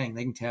Peyton Manning.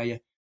 They can tell you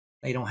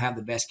they don't have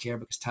the best care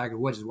because Tiger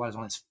Woods is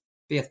on his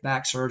 5th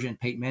back surgery and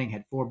Peyton Manning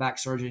had 4 back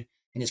surgery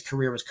and his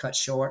career was cut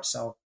short.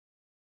 So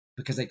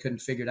because they couldn't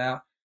figure it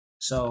out.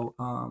 So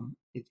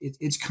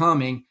it's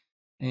coming.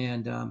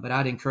 And but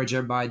I'd encourage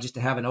everybody just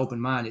to have an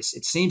open mind. It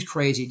seems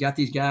crazy. You got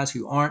these guys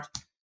who aren't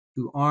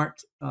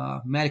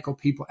medical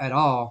people at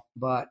all,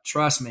 but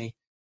trust me,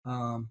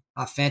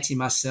 I fancy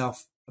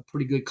myself a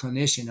pretty good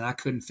clinician, and I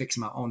couldn't fix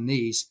my own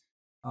knees.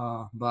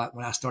 But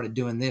when I started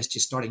doing this,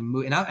 just starting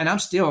moving, and I'm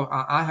still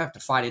I have to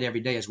fight it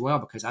every day as well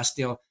because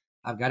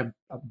I've got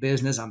a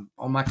business. I'm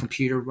on my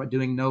computer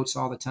doing notes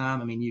all the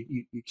time. I mean,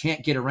 you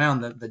can't get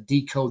around the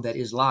decode that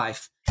is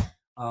life.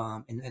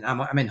 And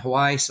I'm in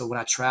Hawaii, so when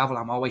I travel,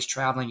 I'm always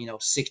traveling,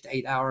 6 to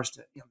 8 hours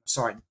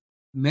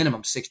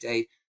minimum 6 to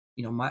 8,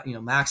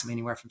 maximum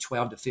anywhere from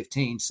 12 to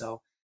 15.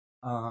 So,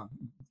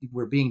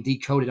 we're being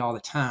decoded all the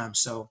time.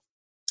 So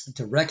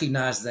to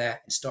recognize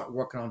that and start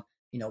working on,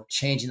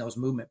 changing those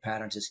movement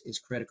patterns is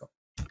critical.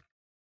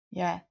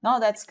 Yeah, no,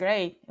 that's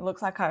great. It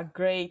looks like a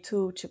great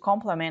tool to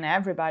complement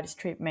everybody's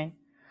treatment.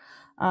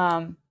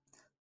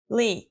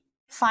 Lee,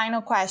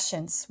 final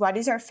questions. What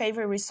is your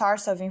favorite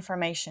resource of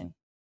information?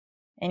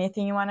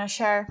 Anything you want to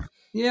share?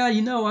 Yeah, I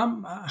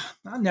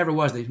never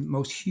was the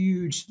most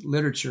huge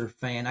literature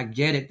fan. I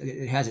get it;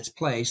 it has its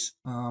place.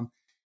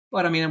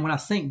 But I mean, when I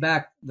think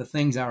back, the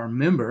things I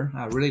remember,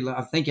 I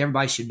think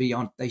everybody should be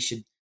on. They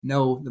should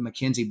know the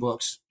McKenzie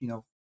books.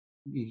 You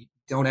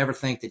don't ever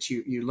think that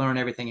you learn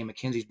everything in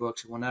McKenzie's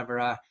books. Whenever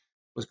I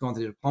was going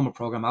through the diploma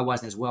program, I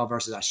wasn't as well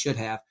versed as I should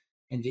have.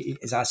 And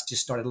as I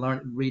just started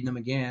reading them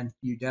again,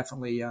 you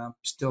definitely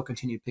still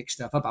continue to pick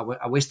stuff up.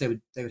 I wish they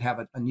would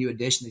have a new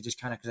edition. They just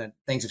kind of, because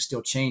things have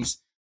still changed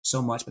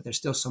so much, but there's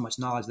still so much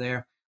knowledge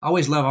there. I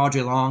always love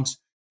Audrey Long's,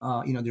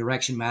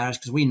 Direction Matters,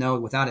 because we know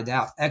without a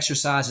doubt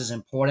exercise is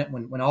important.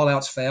 When all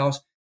else fails,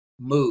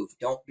 move.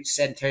 Don't be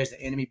sedentary as the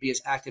enemy. Be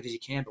as active as you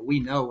can. But we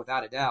know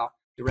without a doubt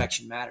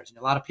direction matters. And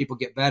a lot of people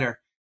get better,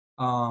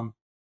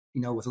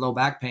 with low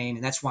back pain,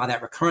 and that's why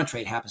that recurrence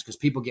rate happens, because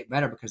people get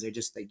better because they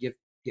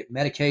get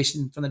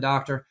medication from the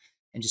doctor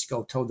and just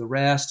go told the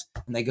rest,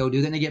 and they go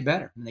do that and they get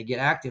better and they get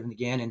active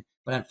again.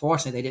 But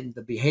unfortunately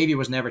the behavior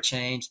was never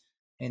changed.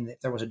 And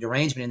if there was a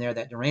derangement in there,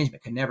 that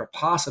derangement could never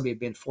possibly have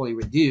been fully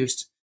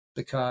reduced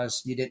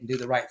because you didn't do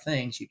the right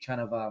things. You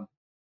kind of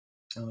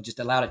just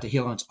allowed it to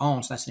heal on its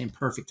own. So that's an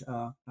imperfect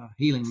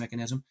healing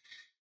mechanism.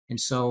 And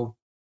so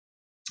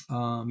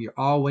you're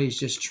always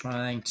just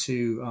trying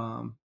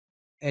to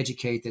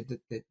educate that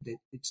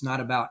it's not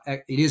about,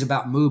 it is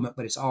about movement,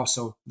 but it's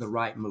also the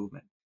right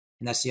movement.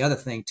 And that's the other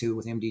thing too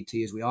with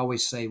MDT is we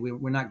always say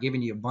we're not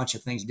giving you a bunch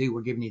of things to do.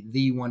 We're giving you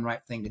the one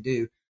right thing to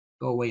do.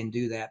 Go away and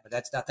do that. But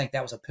I think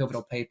that was a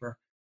pivotal paper.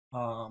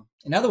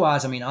 And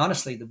otherwise, I mean,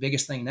 honestly, the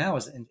biggest thing now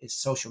is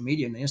social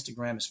media and the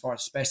Instagram, as far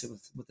as especially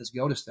with this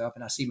GOATA stuff.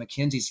 And I see the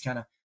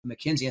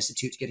McKenzie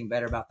Institute's getting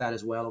better about that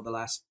as well over the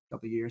last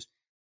couple of years.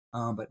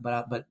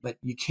 But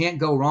you can't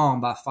go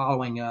wrong by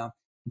following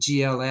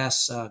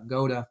GLS,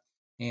 GOATA,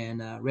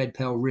 and Red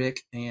Pill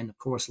Rick, and of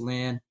course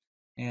Lynn,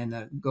 and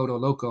GOATA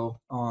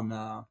Loco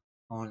on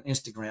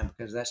Instagram,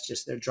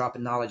 because they're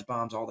dropping knowledge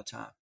bombs all the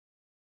time.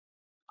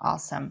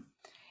 Awesome.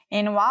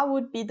 And what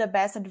would be the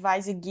best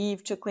advice you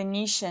give to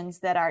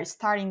clinicians that are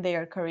starting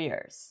their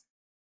careers?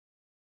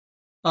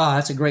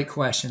 That's a great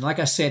question. Like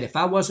I said, if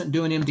I wasn't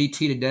doing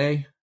MDT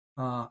today,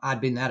 I'd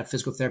been out of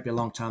physical therapy a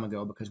long time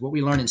ago, because what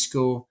we learn in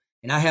school,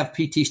 and I have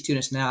PT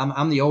students now.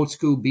 I'm the old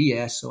school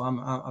BS, so I'm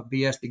a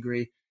BS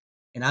degree,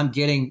 and I'm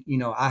getting,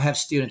 I have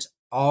students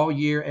all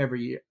year,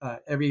 every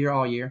year,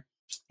 all year,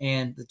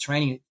 and the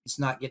training is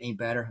not getting any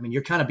better. I mean,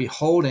 you're kind of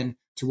beholden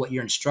to what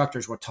your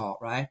instructors were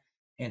taught, right?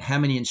 And how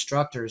many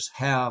instructors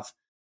have,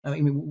 I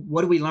mean,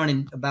 what are we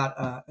learning about?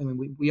 I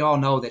mean, we all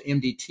know that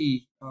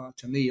MDT,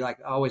 to me, like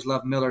I always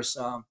love Miller's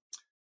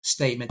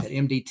statement that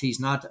MDT is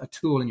not a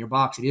tool in your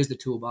box. It is the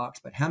toolbox.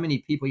 But how many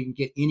people you can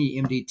get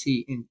any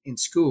MDT in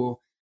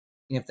school?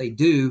 And if they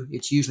do,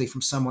 it's usually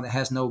from someone that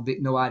has no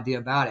idea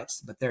about it,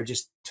 but they're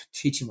just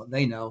teaching what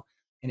they know.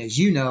 And as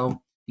you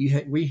know,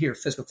 we hear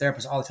physical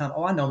therapists all the time.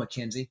 Oh, I know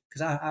McKenzie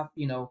because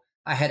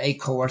I had a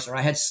course, or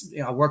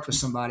I worked with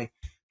somebody.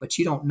 But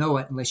you don't know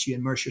it unless you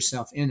immerse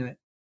yourself into it.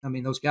 I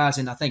mean, those guys,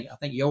 and I think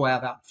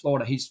Yoav out in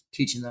Florida, he's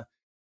teaching at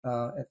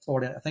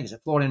Florida. I think it's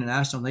at Florida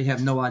International. They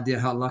have no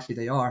idea how lucky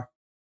they are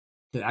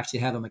to actually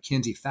have a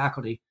McKenzie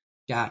faculty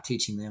guy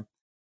teaching them.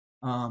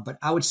 But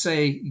I would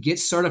say get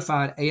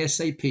certified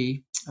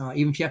ASAP,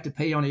 even if you have to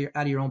pay out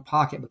of your own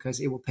pocket, because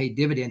it will pay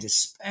dividends,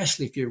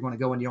 especially if you're going to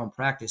go into your own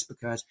practice,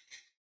 because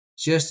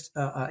just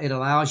it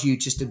allows you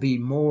just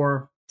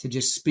to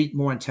just speak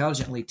more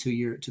intelligently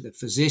to the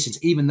physicians,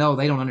 even though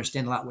they don't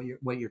understand a lot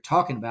what you're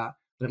talking about,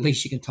 but at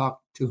least you can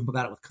talk to them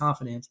about it with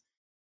confidence.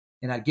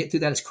 And I'd get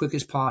through that as quick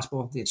as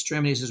possible, the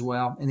extremities as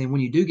well. And then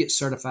when you do get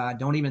certified,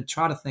 don't even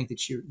try to think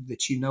that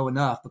you know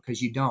enough,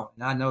 because you don't.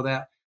 And I know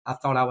that. I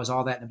thought I was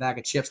all that in a bag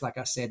of chips, like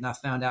I said, and I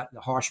found out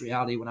the harsh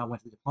reality when I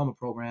went to the diploma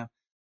program.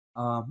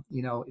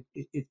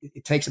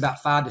 It takes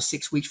about 5 to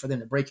 6 weeks for them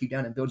to break you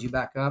down and build you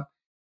back up.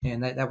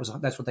 And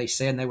that's what they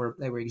said, and they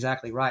were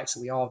exactly right.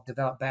 So we all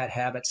develop bad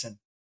habits,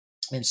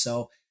 and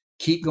so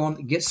keep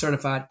going, get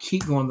certified,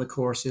 keep going to the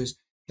courses.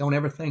 Don't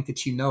ever think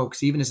that you know,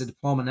 because even as a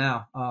diploma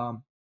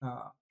now,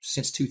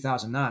 since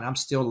 2009, I'm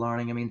still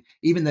learning. I mean,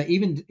 even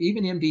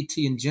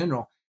MDT in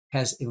general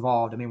has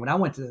evolved. I mean, when I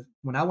went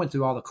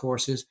through all the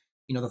courses,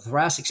 the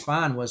thoracic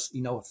spine was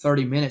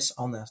 30 minutes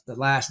on the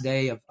last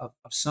day of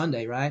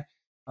Sunday, right?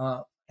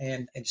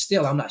 And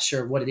still, I'm not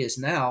sure what it is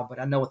now, but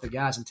I know with the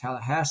guys in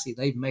Tallahassee,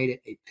 they've made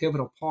it a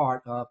pivotal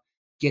part of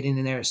getting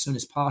in there as soon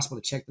as possible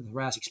to check the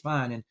thoracic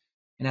spine. And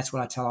that's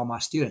what I tell all my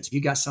students. If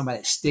you got somebody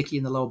that's sticky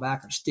in the low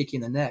back or sticky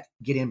in the neck,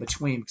 get in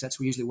between, because that's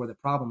usually where the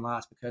problem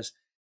lies. Because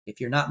if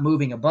you're not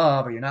moving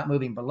above or you're not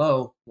moving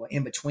below, well,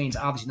 in between's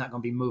obviously not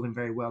going to be moving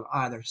very well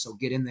either. So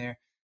get in there.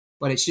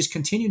 But it's just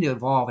continuing to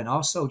evolve, and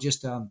also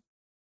just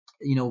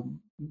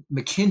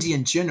McKenzie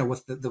in general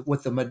with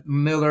the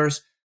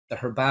Millers, the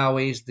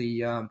Herbauis,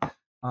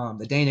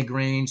 the Dana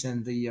Greens,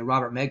 and the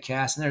Robert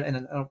Medcast,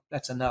 and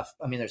that's enough.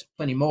 I mean, there's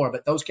plenty more,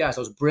 but those guys,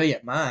 those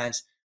brilliant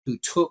minds who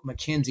took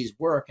McKenzie's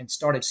work and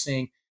started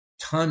seeing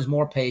tons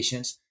more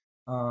patients,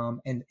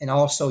 and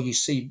also you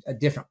see a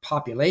different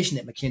population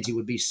that McKenzie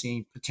would be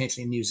seeing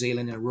potentially in New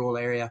Zealand in a rural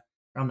area.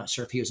 I'm not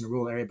sure if he was in a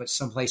rural area, but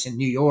someplace in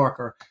New York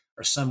or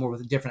somewhere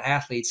with different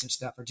athletes and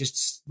stuff, or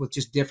just with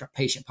just different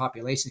patient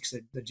populations,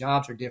 because the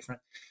jobs are different,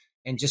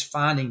 and just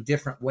finding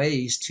different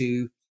ways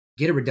to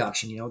get a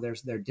reduction.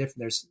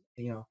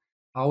 I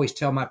always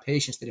tell my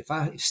patients that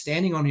if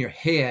standing on your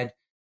head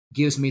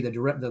gives me the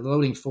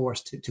loading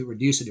force to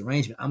reduce a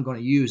derangement, I'm going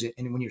to use it.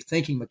 And when you're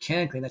thinking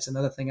mechanically, that's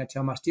another thing I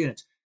tell my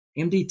students.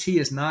 MDT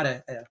is not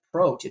an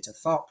approach. It's a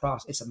thought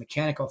process. It's a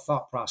mechanical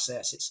thought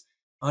process. It's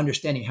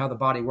understanding how the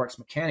body works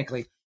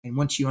mechanically. And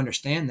once you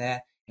understand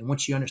that, and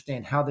once you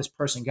understand how this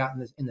person got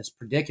in this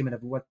predicament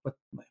of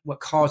what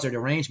caused their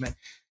derangement,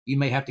 you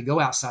may have to go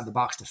outside the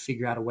box to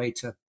figure out a way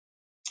to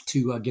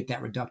get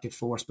that reductive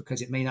force,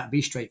 because it may not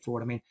be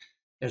straightforward. I mean,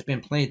 there's been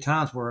plenty of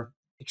times where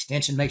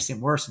extension makes them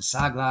worse and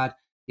side glide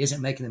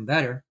isn't making them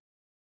better.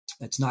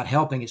 It's not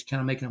helping. It's kind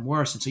of making them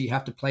worse. And so you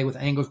have to play with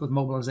angles with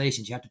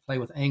mobilizations. You have to play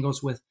with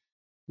angles with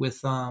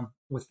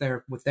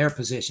their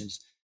positions.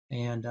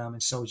 And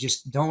so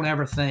just don't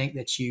ever think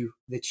that you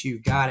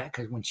got it,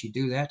 because once you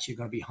do that, you're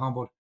going to be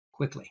humbled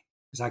quickly,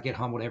 because I get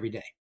humbled every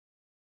day.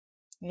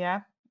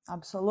 Yeah,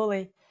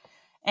 absolutely.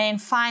 And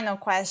final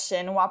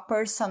question, what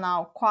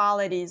personal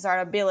qualities or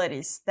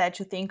abilities that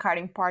you think are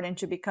important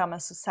to become a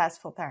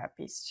successful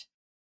therapist?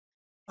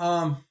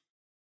 I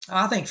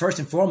I think first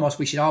and foremost,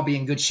 we should all be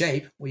in good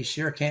shape. We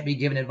sure can't be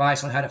giving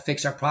advice on how to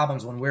fix our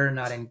problems when we're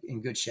not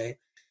in good shape.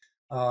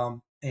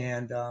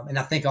 And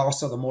I think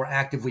also the more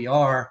active we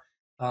are,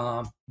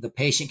 the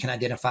patient can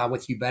identify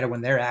with you better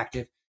when they're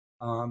active,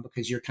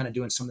 because you're kind of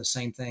doing some of the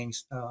same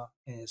things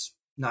as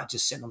not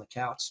just sitting on the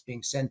couch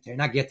being sedentary.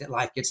 And I get that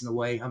life gets in the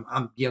way.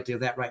 I'm guilty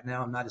of that right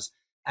now. I'm not as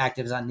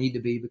active as I need to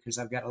be because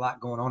I've got a lot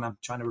going on. I'm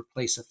trying to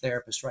replace a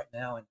therapist right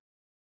now,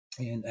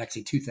 and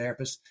actually 2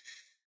 therapists.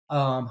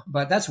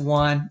 But that's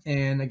one.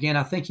 And again,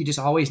 I think you just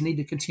always need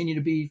to continue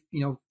to be,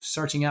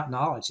 searching out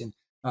knowledge, and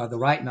the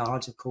right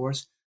knowledge, of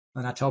course.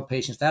 And I tell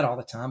patients that all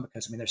the time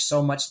because, I mean, there's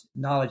so much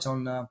knowledge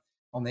on the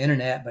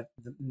internet, but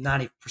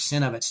 90%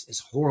 of it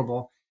is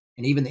horrible.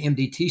 And even the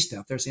MDT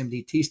stuff, there's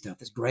MDT stuff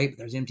that's great, but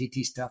there's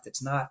MDT stuff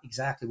that's not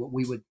exactly what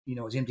we would,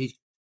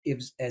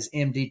 as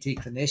MDT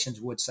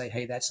clinicians would say,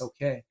 hey, that's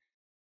okay.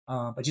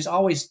 But just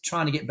always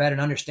trying to get better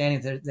and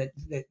understanding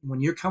that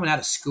when you're coming out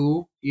of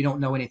school, you don't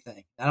know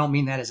anything. I don't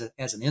mean that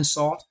as an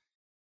insult,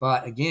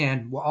 but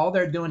again, all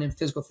they're doing in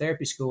physical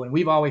therapy school, and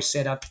we've always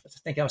said, I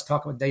think I was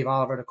talking with Dave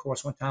Oliver, of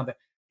course, one time, but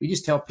we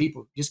just tell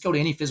people, just go to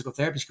any physical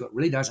therapy school. It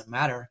really doesn't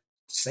matter.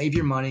 Save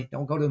your money.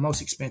 Don't go to the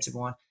most expensive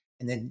one,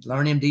 and then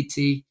learn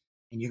MDT,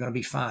 and you're going to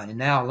be fine. And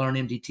now learn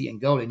MDT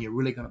and GOATA, and you're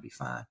really going to be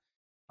fine.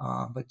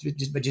 But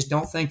just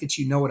don't think that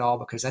you know it all,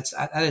 because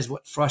that is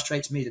what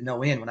frustrates me to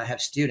no end when I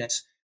have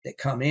students that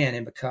come in,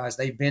 and because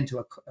they've been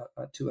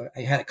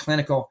they had a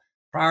clinical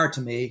prior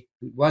to me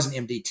who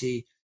wasn't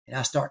MDT, and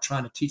I start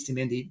trying to teach them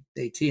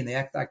MDT, and they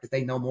act like that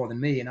they know more than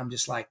me, and I'm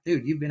just like,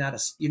 dude, you're not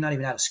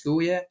even out of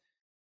school yet,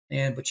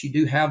 but you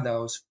do have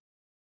those.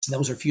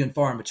 Those are few and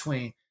far in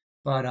between,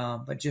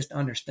 but just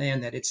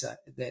understand that it's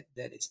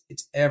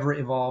ever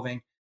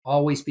evolving.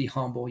 Always be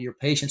humble. Your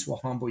patients will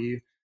humble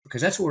you,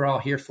 because that's what we're all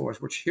here for. Is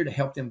we're here to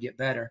help them get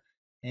better,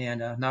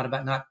 and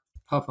not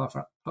puff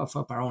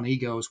up our own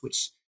egos,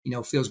 which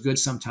feels good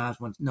sometimes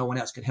when no one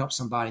else could help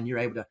somebody and you're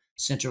able to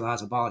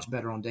centralize a knowledge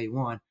better on day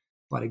one.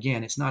 But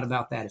again, it's not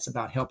about that. It's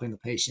about helping the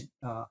patient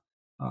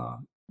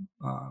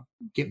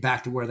get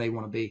back to where they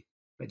want to be.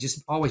 But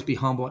just always be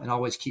humble and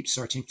always keep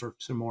searching for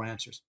some more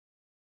answers.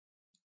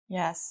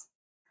 Yes.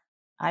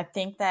 I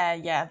think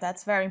that,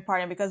 that's very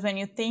important, because when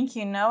you think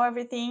you know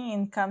everything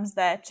and comes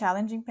that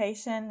challenging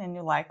patient and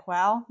you're like,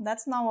 well,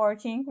 that's not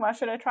working. What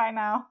should I try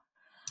now?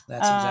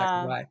 That's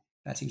exactly right.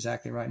 That's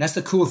exactly right. And that's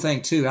the cool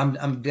thing too.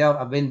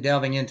 I've been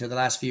delving into the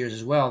last few years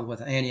as well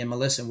with Annie and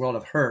Melissa in World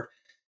of Hurt.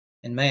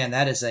 And man,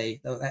 that is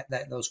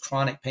those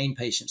chronic pain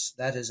patients,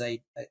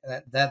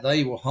 that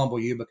they will humble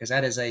you, because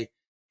that is a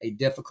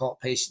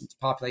difficult patient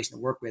population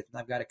to work with. And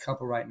I've got a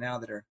couple right now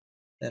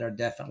that are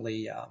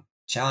definitely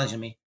challenging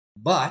me,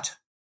 but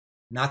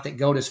not that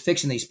GOATA is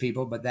fixing these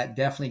people, but that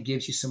definitely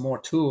gives you some more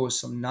tools,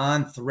 some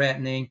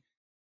non-threatening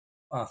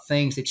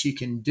things that you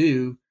can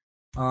do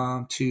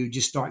to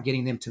just start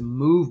getting them to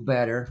move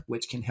better,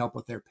 which can help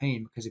with their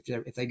pain. Because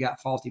if they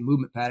got faulty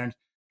movement patterns,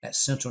 that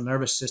central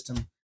nervous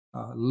system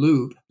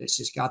loop that's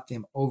just got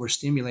them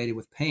overstimulated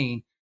with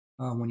pain,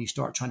 when you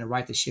start trying to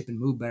right the ship and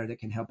move better, that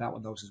can help out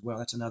with those as well.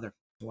 That's another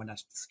one I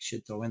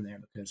should throw in there,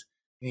 because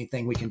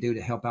anything we can do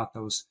to help out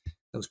those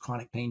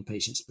chronic pain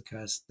patients,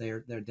 because they're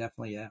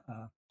definitely a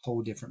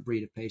whole different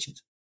breed of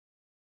patients.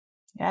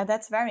 Yeah,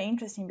 that's very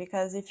interesting,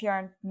 because if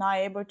you're not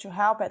able to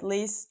help, at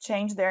least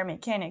change their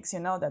mechanics,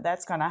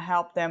 that's going to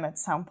help them at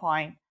some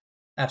point.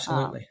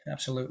 Absolutely.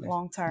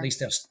 Long term. At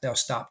least they'll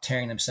stop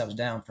tearing themselves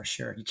down for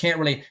sure. You can't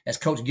really, as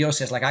Coach Gill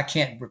says, like I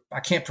can't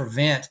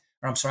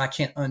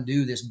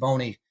undo this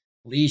bony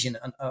lesion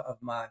of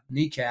my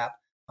kneecap,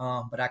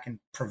 but I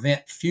can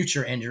prevent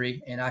future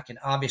injury, and I can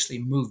obviously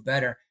move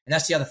better. And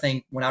that's the other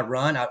thing. When I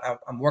run,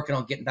 I'm working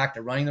on getting back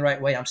to running the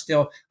right way. I'm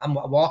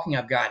walking.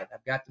 I've got it.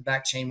 I've got the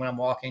back chain when I'm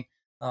walking.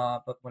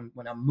 But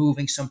when I'm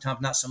moving,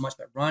 sometimes not so much,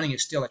 but running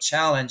is still a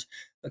challenge,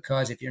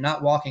 because if you're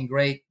not walking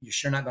great, you're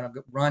sure not going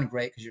to run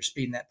great, because you're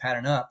speeding that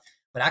pattern up.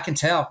 But I can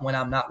tell when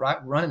I'm not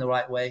running the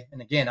right way.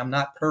 And again, I'm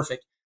not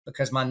perfect,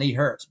 because my knee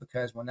hurts,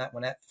 because when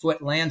that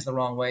foot lands the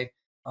wrong way,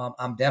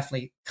 I'm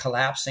definitely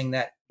collapsing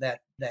that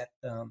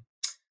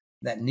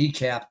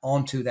kneecap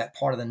onto that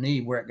part of the knee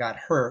where it got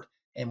hurt.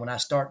 And when I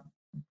start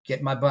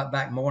getting my butt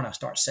back more and I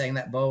start setting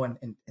that bow and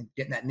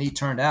getting that knee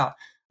turned out,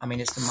 I mean,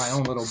 it's my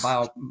own little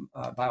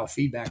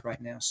biofeedback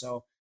right now.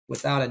 So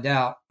without a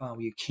doubt,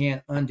 you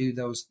can't undo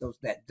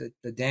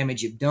the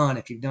damage you've done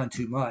if you've done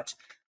too much.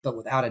 But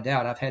without a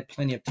doubt, I've had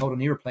plenty of total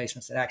knee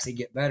replacements that actually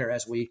get better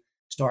as we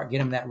start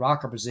getting that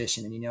rocker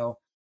position. And,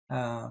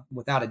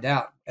 without a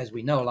doubt, as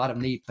we know, a lot of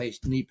knee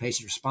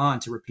patients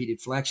respond to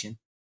repeated flexion.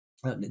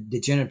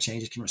 Degenerative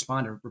changes can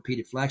respond to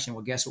repeated flexion.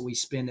 Well, guess what? We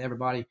spend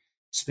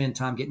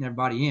time getting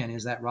everybody in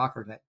is that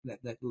rocker,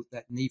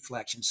 that knee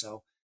flexion.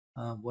 So,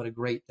 what a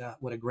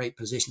great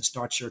position to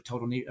start your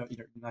total knee,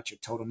 not your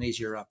total knees,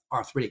 your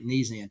arthritic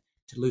knees in,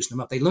 to loosen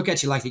them up. They look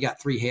at you like you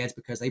got 3 heads,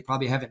 because they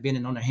probably haven't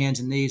been on their hands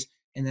and knees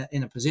in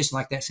a position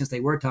like that since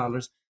they were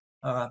toddlers.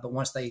 But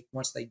once they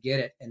get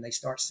it and they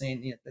start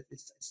seeing,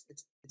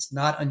 it's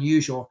not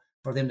unusual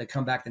for them to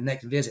come back the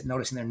next visit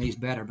noticing their knees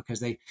better,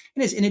 because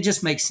it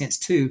just makes sense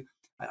too.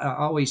 I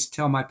always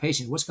tell my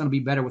patients, what's going to be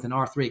better with an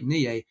arthritic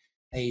knee,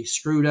 a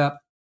screwed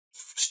up,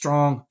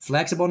 strong,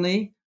 flexible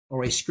knee,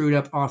 or a screwed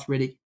up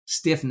arthritic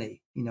stiff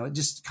knee? You know,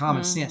 just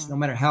common sense. No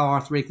matter how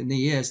arthritic the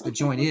knee is, the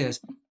joint is,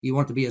 you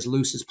want it to be as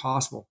loose as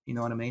possible. You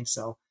know what I mean?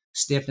 So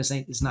stiffness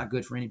is not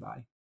good for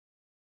anybody.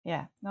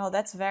 Yeah, no,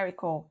 that's very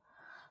cool.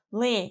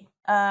 Lee,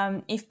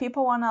 if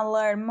people want to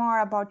learn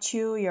more about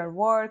you, your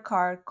work,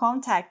 or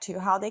contact you,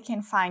 how they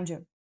can find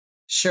you?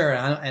 Sure,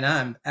 and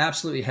I'm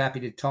absolutely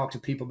happy to talk to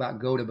people about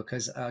GOATA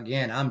because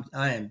again,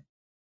 I'm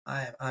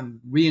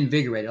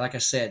reinvigorated. Like I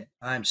said,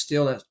 I'm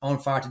still as on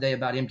fire today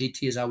about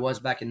MDT as I was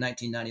back in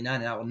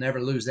 1999, and I will never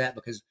lose that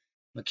because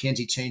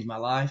McKenzie changed my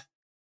life.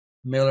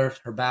 Miller,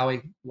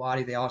 Herbawi,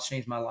 Waddy, they all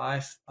changed my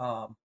life.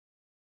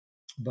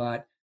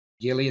 But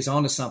Gilly is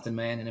onto something,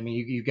 man. And I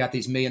mean, you've got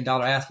these $1 million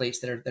athletes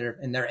that are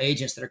and their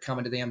agents that are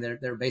coming to them.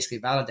 They're basically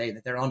validating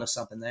that they're onto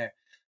something there.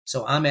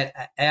 So I'm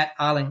at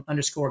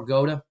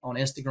Island_GOATA on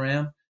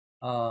Instagram.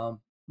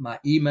 My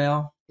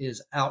email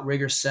is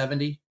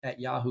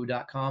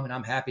outrigger70@yahoo.com. And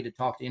I'm happy to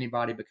talk to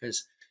anybody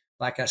because,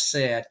 like I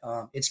said,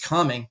 it's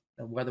coming.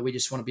 Whether we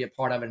just want to be a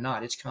part of it or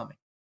not, it's coming.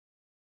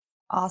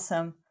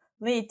 Awesome.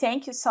 Lee,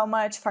 thank you so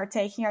much for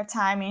taking your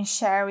time and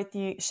share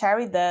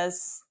with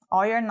us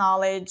all your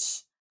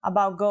knowledge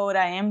about GOATA,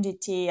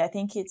 MDT. I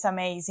think it's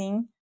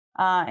amazing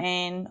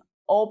and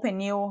open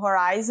new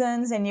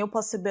horizons and new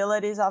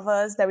possibilities of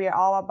us that we are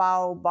all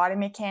about body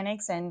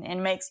mechanics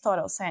and makes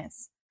total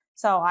sense.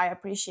 So I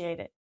appreciate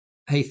it.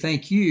 Hey,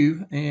 thank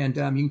you. And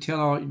you can tell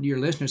all your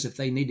listeners if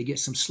they need to get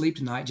some sleep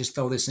tonight, just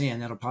throw this in.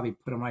 That'll probably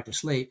put them right to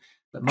sleep.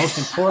 But most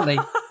importantly,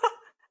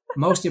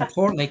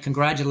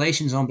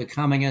 congratulations on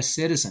becoming a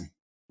citizen.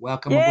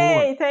 Welcome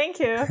aboard. Thank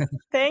you.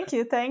 Thank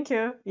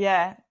you.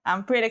 Yeah,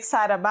 I'm pretty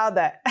excited about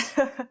that.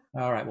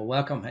 All right. Well,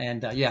 welcome.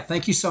 And yeah,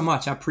 thank you so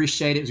much. I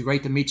appreciate it. It was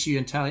great to meet you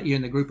and you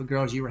and the group of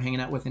girls you were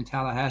hanging out with in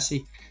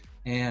Tallahassee.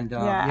 And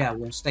yeah,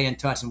 we'll stay in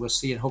touch and we'll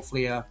see you.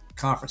 Hopefully a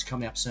conference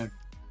coming up soon.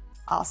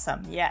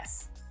 Awesome.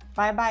 Yes.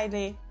 Bye-bye,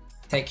 Lee.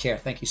 Take care.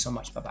 Thank you so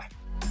much. Bye-bye.